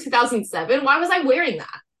Lord 2007, why was I wearing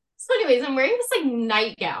that? So anyways, I'm wearing this like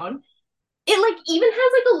nightgown. It like even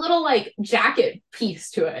has like a little like jacket piece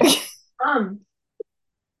to it. Um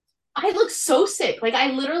I look so sick. Like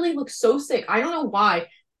I literally look so sick. I don't know why.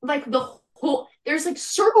 Like the whole there's like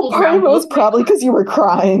circles Part of around it was both my probably because you were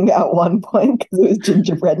crying at one point because it was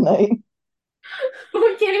gingerbread night.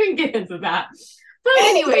 we can't even get into that. But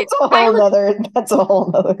anyways, That's a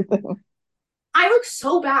whole nother thing. I look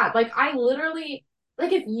so bad. Like I literally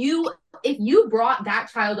like if you brought that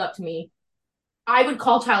child up to me, I would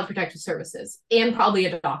call Child Protective Services and probably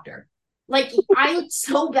a doctor. Like I look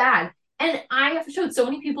so bad. And I have showed so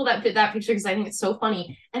many people that picture because I think it's so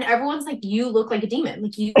funny. And everyone's like, you look like a demon.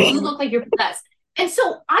 Like you look like you're possessed. And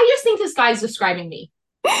so I just think this guy's describing me.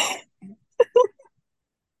 I'd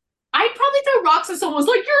probably throw rocks at someone who's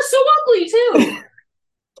like, you're so ugly too.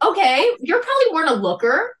 Okay, you're probably weren't a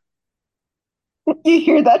looker. You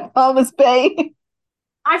hear that, Thomas Bay?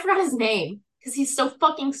 I forgot his name because he's so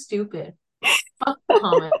fucking stupid. Fuck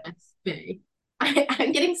Thomas Bay.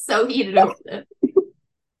 I'm getting so heated over this.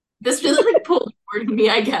 This really like pulled toward me,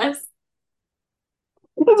 I guess.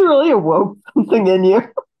 It's really awoke something in you.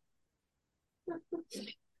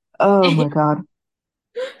 Oh my God.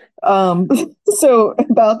 Um, so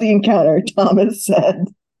about the encounter, Thomas said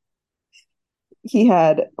he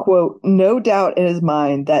had, quote, no doubt in his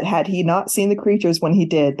mind that had he not seen the creatures when he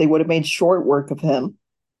did, they would have made short work of him.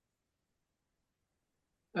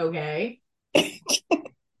 Okay.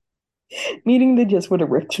 Meaning they just would have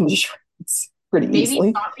ripped him to shreds pretty Maybe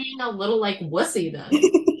easily. stop being a little like wussy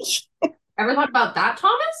then. Ever thought about that,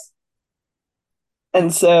 Thomas?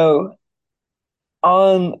 And so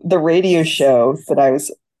on the radio show that I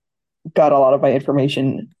was got a lot of my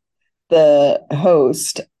information, the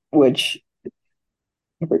host, which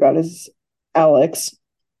I forgot his Alex,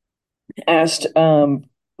 asked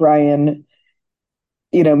Brian,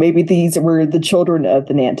 maybe these were the children of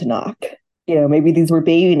the Nantinaq. Maybe these were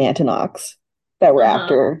baby Nantinaqs that were Uh-huh.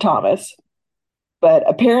 after Thomas. But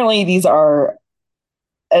apparently these are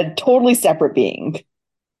a totally separate being,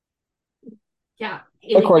 Yeah.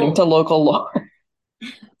 Haley according to Cole. local lore.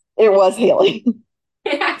 It was Haley.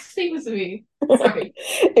 It actually was me. Sorry.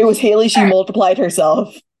 It was Haley. She All right. multiplied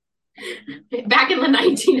herself. Back in the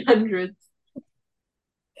 1900s.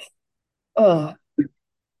 Ugh.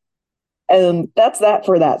 And that's that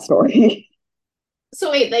for that story. So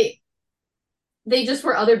wait, they just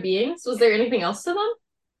were other beings? Was there anything else to them?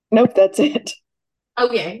 Nope, that's it.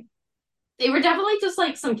 Okay. They were definitely just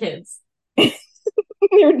like some kids.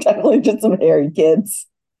 They were definitely just some hairy kids.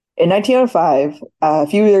 In 1905, a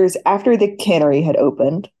few years after the cannery had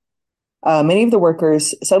opened, many of the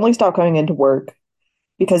workers suddenly stopped coming into work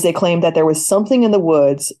because they claimed that there was something in the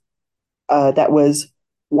woods that was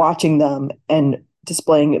watching them and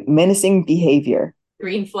displaying menacing behavior.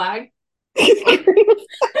 Green flag.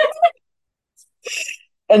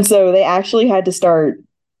 And so they actually had to start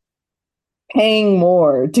paying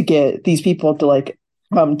more to get these people to like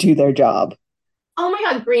come to their job. Oh my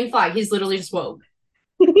god, green flag. He's literally just woke.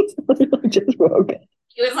 He's literally just woke.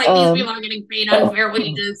 He was like, these people are getting paid unfair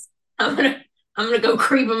wages. I'm gonna go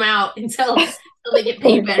creep them out until they get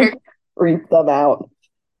paid better. Creep them out.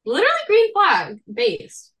 Literally green flag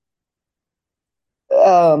based.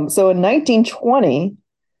 So in 1920,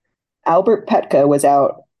 Albert Petka was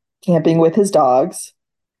out camping with his dogs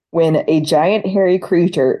when a giant hairy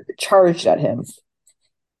creature charged at him.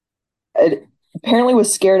 It apparently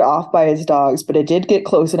was scared off by his dogs, but it did get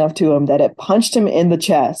close enough to him that it punched him in the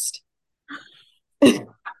chest.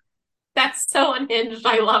 That's so unhinged.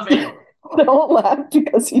 I love it. Don't laugh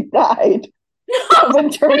because he died No, of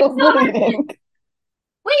internal bleeding.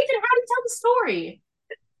 wait, then how do you tell the story?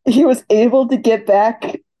 He was able to get back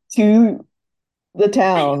to the And he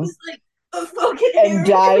town was like, a fucking and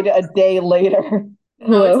died a day later.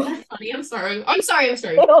 No, it's Hello? not funny. I'm sorry. I'm sorry. I'm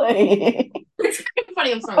sorry. Really? It's kind of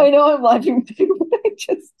funny. I'm I sorry. know I'm laughing too,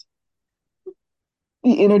 but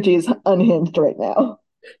the energy is unhinged right now.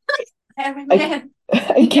 Every I, man,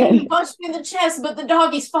 I he can't punched me in the chest, but the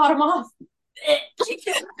doggies fought him off.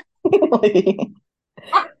 really.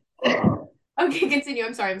 Okay, continue.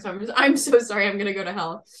 I'm sorry. I'm sorry. I'm so sorry. I'm gonna go to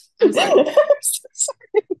hell. I'm sorry.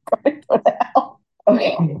 Sorry, what the hell?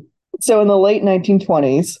 Okay. So in the late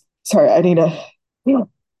 1920s, sorry, I need a.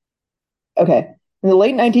 Okay. In the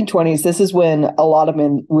late 1920s, this is when a lot of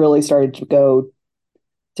men really started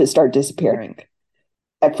to start disappearing.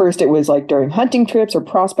 At first, it was like during hunting trips or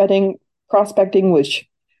prospecting, which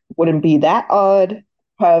wouldn't be that odd.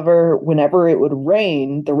 However, whenever it would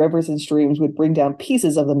rain, the rivers and streams would bring down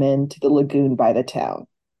pieces of the men to the lagoon by the town.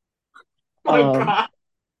 Oh my God.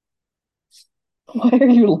 Why are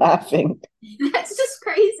you laughing? That's just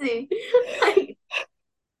crazy. Like,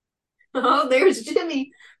 oh, there's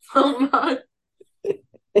Jimmy. Oh my.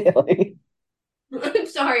 Haley? I'm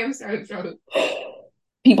sorry. I'm sorry. I'm sorry.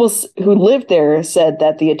 People who lived there said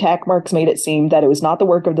that the attack marks made it seem that it was not the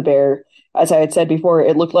work of the bear. As I had said before,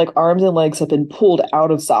 it looked like arms and legs had been pulled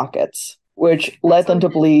out of sockets, which led them to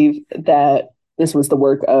believe that this was the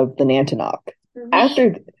work of the Nantinaq.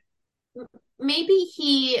 After, Maybe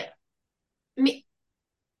he,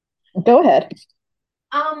 go ahead.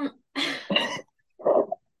 um,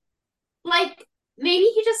 like maybe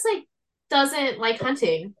he just like doesn't like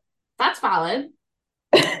hunting. That's valid.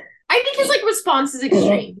 I think his like response is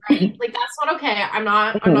extreme, right? Like that's not okay. I'm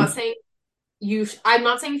not saying I'm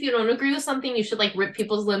not saying if you don't agree with something you should like rip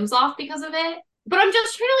people's limbs off because of it. But I'm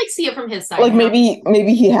just trying to like see it from his side. Like maybe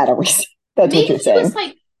he had a reason. That's maybe what you're he saying. was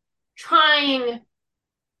like trying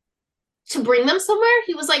to bring them somewhere.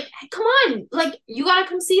 He was like, hey, come on, like you gotta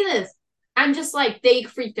come see this. And just like they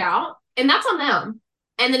freaked out. And that's on them.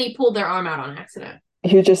 And then he pulled their arm out on accident.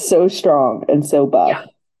 He was just so strong and so buff.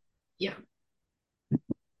 Yeah.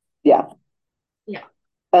 Yeah. Yeah.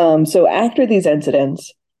 Yeah. So after these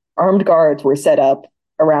incidents, armed guards were set up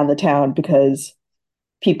around the town because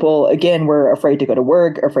people, again, were afraid to go to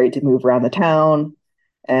work, afraid to move around the town.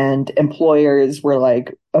 And employers were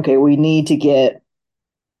like, okay, we need to get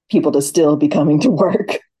people to still be coming to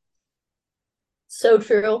work. So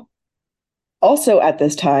true. Also, at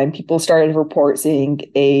this time, people started to report seeing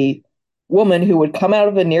a woman who would come out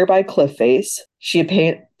of a nearby cliff face. She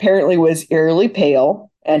apparently was eerily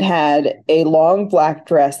pale and had a long black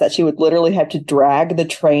dress that she would literally have to drag the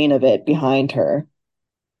train of it behind her.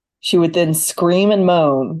 She would then scream and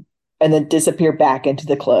moan and then disappear back into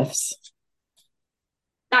the cliffs.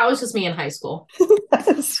 That was just me in high school.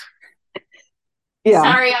 Yeah.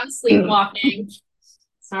 Sorry, I'm sleepwalking.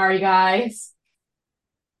 Sorry, guys.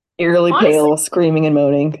 Eerily Honestly, pale, screaming and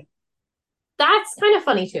moaning. that's kind of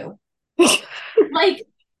funny too. Like,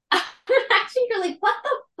 actually, you're like, what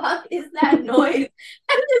the fuck is that noise?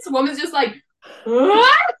 And this woman's just like,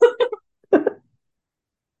 what?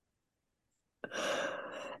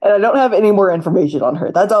 And I don't have any more information on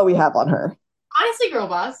her. That's all we have on her. Honestly, girl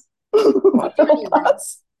boss. Girl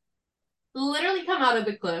boss. Literally come out of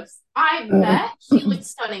the cliffs. I bet she looked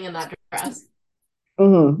stunning in that dress.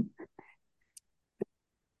 Mm-hmm.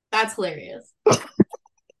 That's hilarious.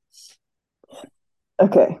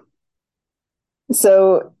 Okay.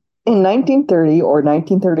 So in 1930 or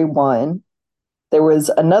 1931, there was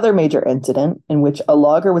another major incident in which a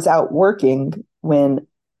logger was out working when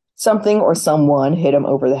something or someone hit him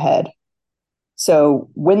over the head. So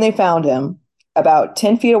when they found him, about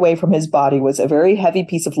 10 feet away from his body was a very heavy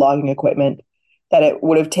piece of logging equipment that it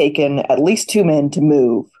would have taken at least 2 men to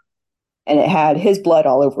move. And it had his blood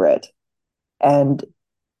all over it. And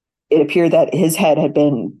it appeared that his head had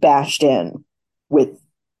been bashed in with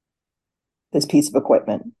this piece of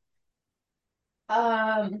equipment.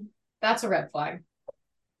 That's a red flag.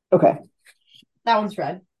 Okay. That one's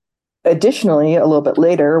red. Additionally, a little bit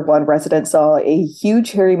later, one resident saw a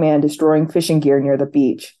huge hairy man destroying fishing gear near the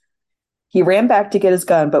beach. He ran back to get his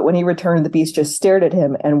gun, but when he returned, the beast just stared at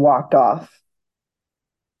him and walked off.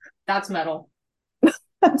 That's metal.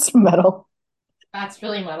 That's metal. That's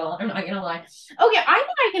really metal. I'm not gonna lie. Okay, I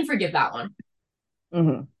think I can forgive that one.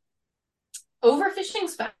 Mm-hmm.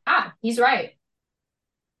 Overfishing's bad. He's right.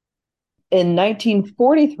 In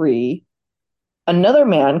 1943, another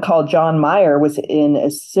man called John Meyer was in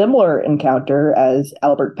a similar encounter as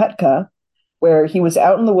Albert Petka, where he was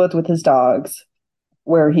out in the woods with his dogs,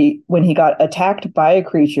 when he got attacked by a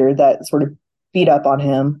creature that sort of beat up on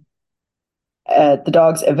him. The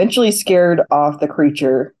dogs eventually scared off the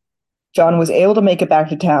creature. John was able to make it back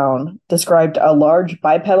to town, described a large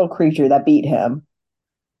bipedal creature that beat him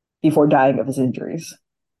before dying of his injuries.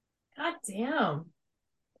 God damn.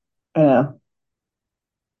 I know.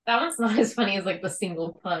 That one's not as funny as like the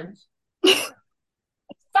single punch.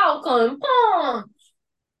 Falcon punch.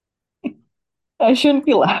 I shouldn't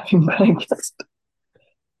be laughing, but I just.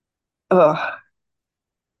 Ugh.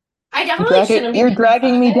 I definitely shouldn't be. You're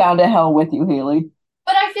dragging me down to hell with you, Haley.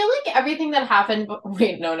 But I feel like everything that happened.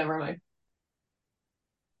 Wait, no, never mind.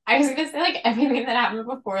 I was gonna say like everything that happened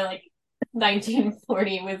before like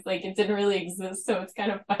 1940 was like it didn't really exist, so it's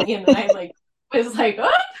kind of funny. And then I like was like,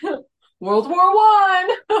 oh, World War One,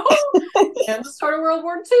 and the start of World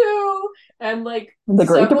War Two, and like the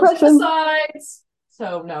Great Depression. Genocides.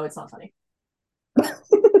 So no, it's not funny.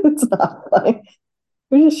 It's not funny.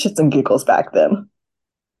 We just shits and giggles back then.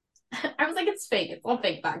 I was like, it's fake. It's all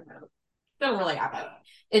fake back then. It didn't really happen.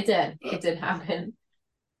 It did. It did happen.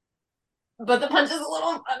 But the punch is a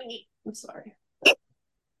little funny. I'm sorry.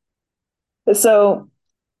 So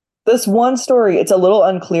this one story, it's a little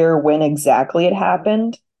unclear when exactly it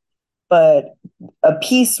happened, but a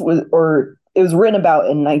piece it was written about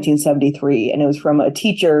in 1973, and it was from a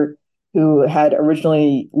teacher who had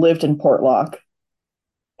originally lived in Portlock.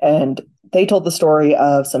 And they told the story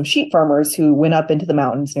of some sheep farmers who went up into the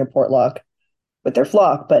mountains near Portlock with their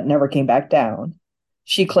flock, but never came back down.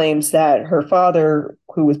 She claims that her father,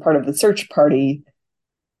 who was part of the search party,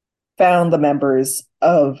 found the members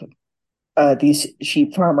of these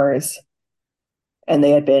sheep farmers, and they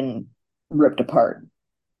had been ripped apart.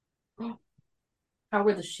 How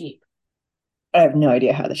were the sheep? I have no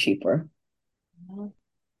idea how the sheep were.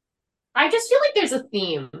 I just feel like there's a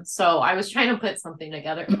theme, so I was trying to put something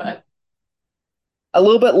together, but a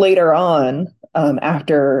little bit later on,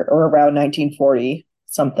 after or around 1940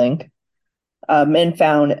 something, men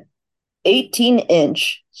found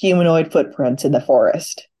 18-inch humanoid footprints in the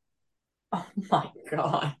forest. Oh my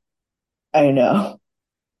god. I know.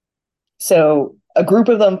 So a group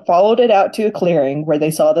of them followed it out to a clearing where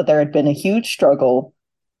they saw that there had been a huge struggle,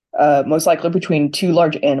 most likely between two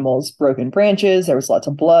large animals, broken branches. There was lots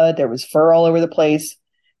of blood. There was fur all over the place.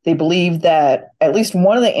 They believed that at least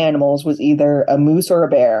one of the animals was either a moose or a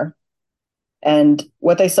bear. And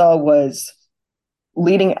what they saw was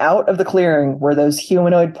leading out of the clearing were those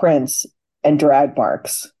humanoid prints and drag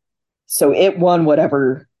marks. So it won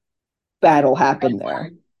whatever battle happened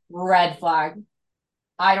there. Red flag.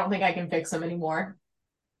 I don't think I can fix them anymore.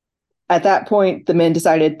 At that point, the men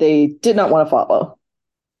decided they did not want to follow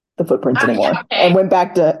the footprints anymore, and went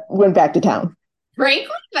back to town. Frankly,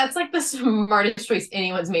 that's like the smartest choice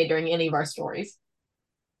anyone's made during any of our stories.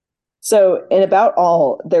 So, in about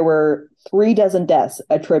all, there were 36 deaths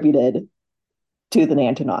attributed to the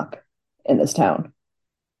Nantinaq in this town.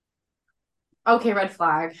 Okay, red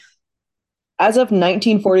flag. As of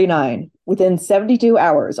 1949, within 72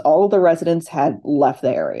 hours, all of the residents had left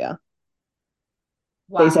the area.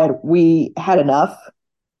 Wow. They said, "We had enough.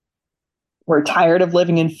 We're tired of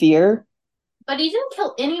living in fear." But he didn't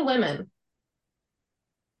kill any women.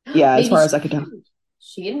 Yeah, as far as I could tell.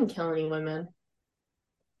 She didn't kill any women.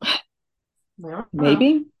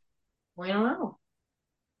 Maybe. We don't know.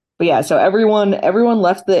 But yeah, so everyone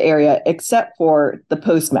left the area except for the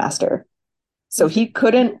postmaster. So he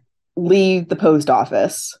couldn't leave the post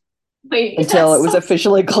office until it was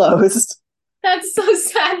officially closed. That's so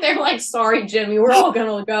sad. They're like, "Sorry, Jimmy, we're all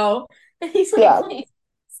gonna go." And he's like, "Please,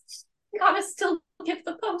 you gotta still get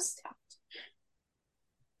the post out."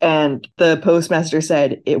 And the postmaster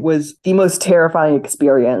said it was the most terrifying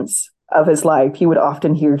experience of his life. He would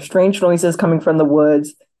often hear strange noises coming from the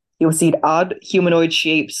woods. He would see odd humanoid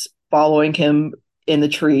shapes following him in the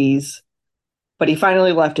trees. But he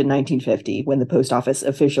finally left in 1950 when the post office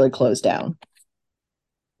officially closed down.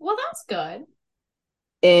 Well, that's good.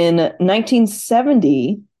 In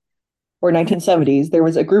 1970 or 1970s, there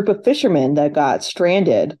was a group of fishermen that got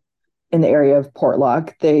stranded in the area of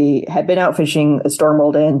Portlock. They had been out fishing, a storm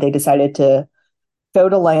rolled in. They decided to go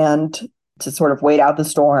to land to sort of wait out the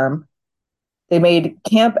storm. They made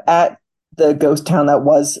camp at the ghost town that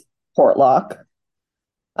was Portlock.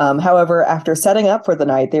 However, after setting up for the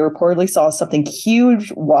night, they reportedly saw something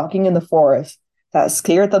huge walking in the forest that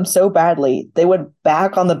scared them so badly, they went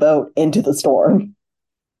back on the boat into the storm.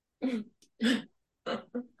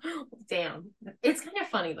 Damn. It's kind of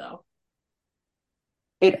funny, though.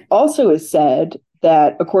 It also is said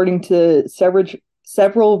that, according to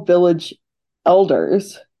several village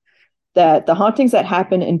elders, that the hauntings that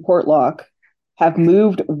happen in Portlock have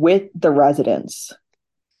moved with the residents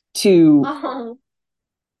to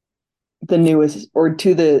the newest, or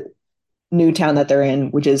to the new town that they're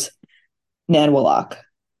in, which is Nanwalak.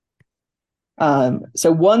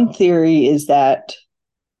 So one theory is that,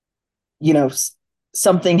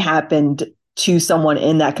 something happened to someone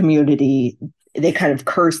in that community. They kind of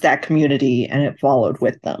cursed that community and it followed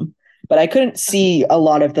with them. But I couldn't see a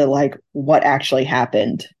lot of the, what actually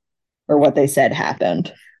happened or what they said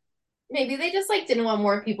happened. Maybe they just didn't want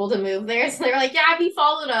more people to move there. So they were like, "Yeah, he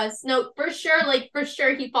followed us. No, for sure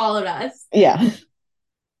he followed us." Yeah.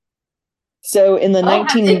 So in the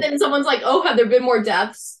and then someone's like, "Oh, have there been more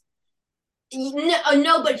deaths?"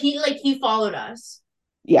 No, but he followed us.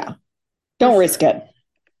 Yeah. Don't risk it.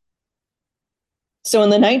 So in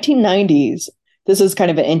the 1990s, this is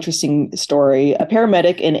kind of an interesting story. A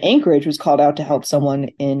paramedic in Anchorage was called out to help someone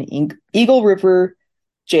in Eagle River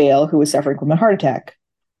Jail who was suffering from a heart attack.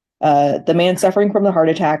 The man suffering from the heart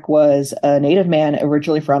attack was a native man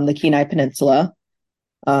originally from the Kenai Peninsula.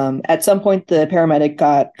 At some point, the paramedic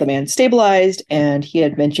got the man stabilized, and he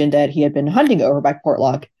had mentioned that he had been hunting over by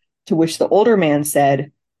Portlock, to which the older man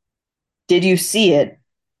said, "Did you see it?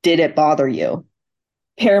 Did it bother you?"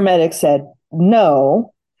 Paramedic said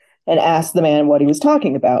no, and asked the man what he was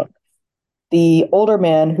talking about. The older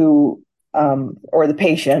man or the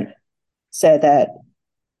patient, said that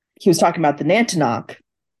he was talking about the Nantinaq,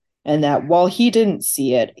 and that while he didn't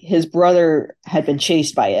see it, his brother had been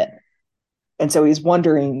chased by it. And so he's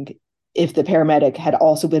wondering if the paramedic had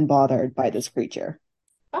also been bothered by this creature.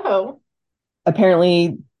 Oh.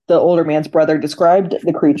 Apparently, the older man's brother described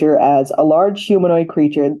the creature as a large humanoid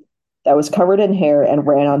creature that was covered in hair and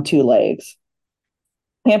ran on two legs.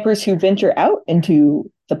 Campers who venture out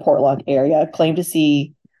into the Portlock area claim to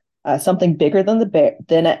see something bigger than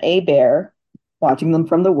a bear watching them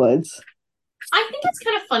from the woods. I think it's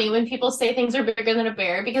kind of funny when people say things are bigger than a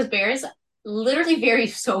bear, because bears literally vary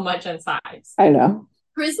so much in size. I know.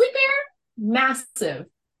 Grizzly bear, massive.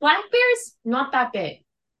 Black bears, not that big.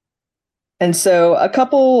 And so a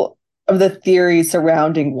couple of the theories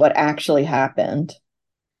surrounding what actually happened.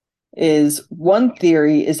 is one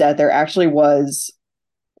theory is that there actually was,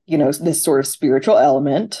 this sort of spiritual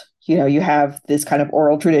element. You have this kind of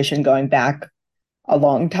oral tradition going back a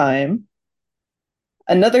long time.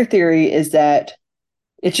 Another theory is that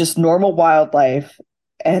it's just normal wildlife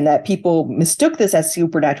and that people mistook this as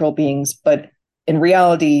supernatural beings, but in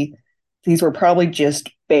reality, these were probably just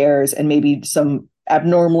bears and maybe some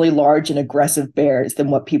abnormally large and aggressive bears than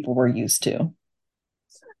what people were used to.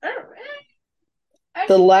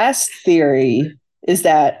 The last theory is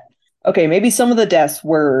that, okay, maybe some of the deaths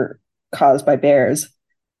were caused by bears,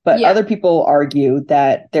 but other people argue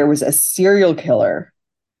that there was a serial killer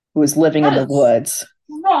who was living in the woods.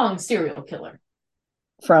 Wrong serial killer.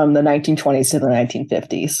 From the 1920s to the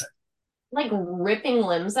 1950s. Like ripping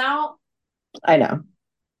limbs out? I know.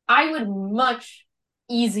 I would much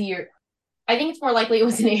easier. I think it's more likely it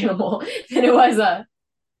was an animal than it was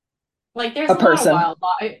there's a person. Lot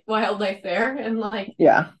of wildlife there, and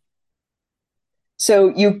yeah.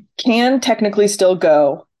 So you can technically still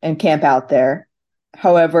go and camp out there.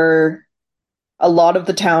 However, a lot of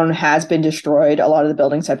the town has been destroyed. A lot of the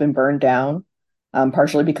buildings have been burned down,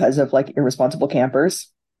 partially because of irresponsible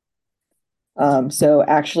campers. So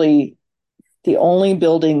actually, the only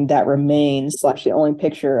building that remains, / the only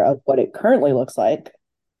picture of what it currently looks like,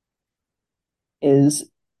 is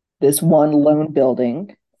this one lone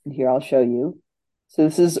building. And here I'll show you. So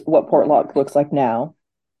this is what Portlock looks like now.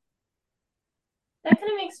 That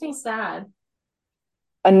kind of makes me sad.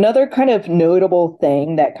 Another kind of notable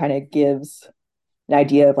thing that kind of gives an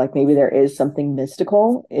idea of maybe there is something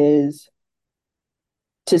mystical is,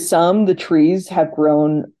 to some, the trees have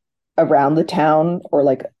grown around the town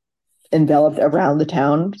or enveloped around the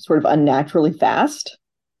town sort of unnaturally fast.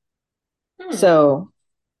 So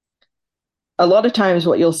a lot of times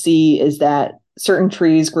what you'll see is that certain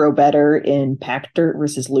trees grow better in packed dirt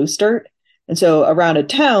versus loose dirt. And so around a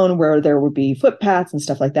town where there would be footpaths and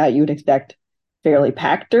stuff like that, you would expect fairly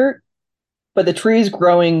packed dirt. But the trees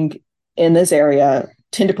growing in this area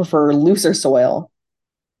tend to prefer looser soil,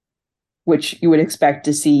 which you would expect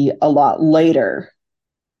to see a lot later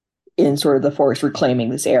in sort of the forest reclaiming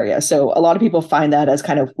this area. So a lot of people find that as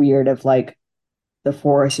kind of weird, of the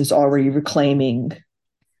forest is already reclaiming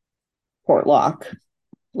Portlock.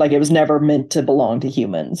 It was never meant to belong to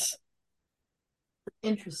humans.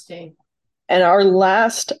 Interesting. And our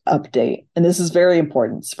last update, and this is very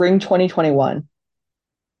important, spring 2021,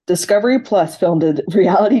 Discovery Plus filmed a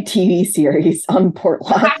reality TV series on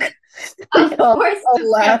Portlock called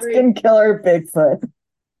Alaskan Killer Bigfoot,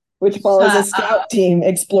 which follows a scout team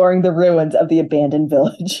exploring the ruins of the abandoned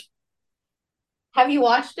village. Have you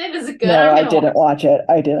watched it? Is it good? No, I didn't watch it.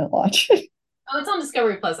 I didn't watch it. Oh, it's on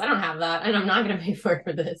Discovery Plus. I don't have that, and I'm not going to pay for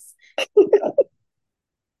this.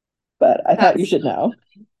 But I thought you should know.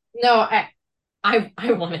 No, I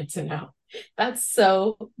wanted to know. That's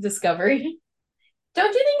so Discovery.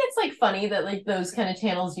 Don't you think it's funny that those kind of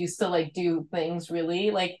channels used to do things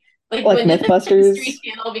really like when Mythbusters? Did the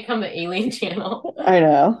History Channel become the Alien Channel? I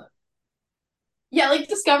know. Yeah,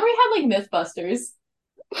 Discovery had Mythbusters.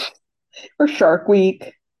 Or Shark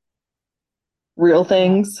Week. Real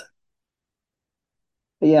things.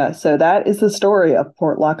 But yeah, so that is the story of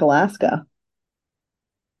Portlock, Alaska.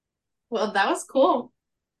 Well, that was cool.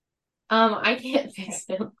 I can't fix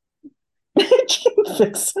him. I can't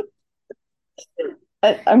fix him.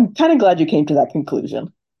 I'm kind of glad you came to that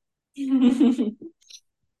conclusion. I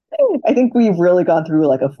think we've really gone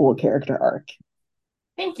through a full character arc.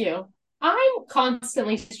 Thank you. I'm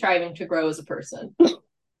constantly striving to grow as a person.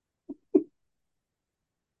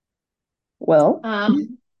 Well, that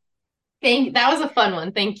was a fun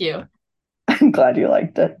one. Thank you. I'm glad you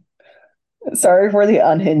liked it. Sorry for the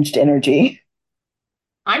unhinged energy.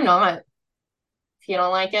 I'm not. If you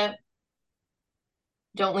don't like it,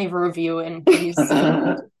 don't leave a review, and please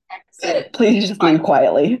exit. Please just leave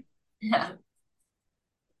quietly. Yeah.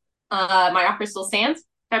 My offer still stands.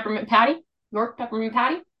 Peppermint Patty, York Peppermint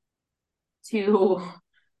Patty, to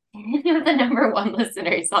the number one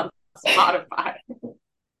listeners on Spotify.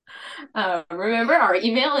 Remember, our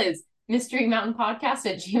email is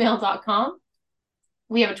mysterymountainpodcast@gmail.com.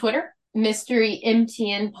 We have a Twitter, Mystery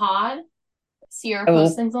MTN Pod. See our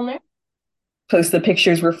postings on there. Post the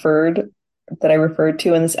pictures that I referred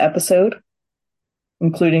to in this episode,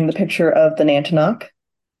 including the picture of the Nantinaq.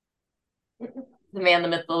 The man, the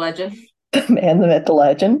myth, the legend. The man, the myth, the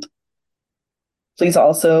legend. Please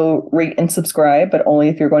also rate and subscribe, but only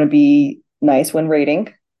if you're going to be nice when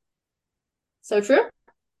rating. So true.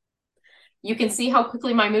 You can see how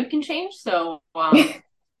quickly my mood can change, so...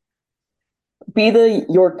 Be the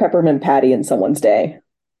York Peppermint Patty in someone's day.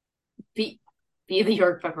 Be the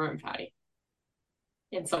York Peppermint Patty.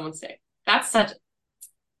 in someone's day. That's such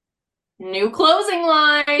new closing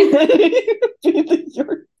line.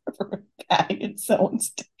 You're bag in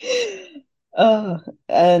someone's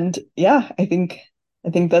and yeah, I think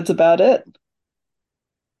that's about it.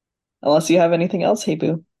 Unless you have anything else, hey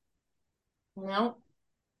boo. No,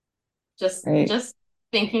 just Right. just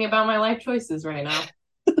thinking about my life choices right now.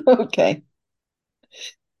 Okay.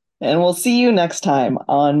 And we'll see you next time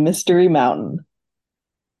on Mystery Mountain.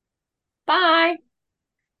 Bye.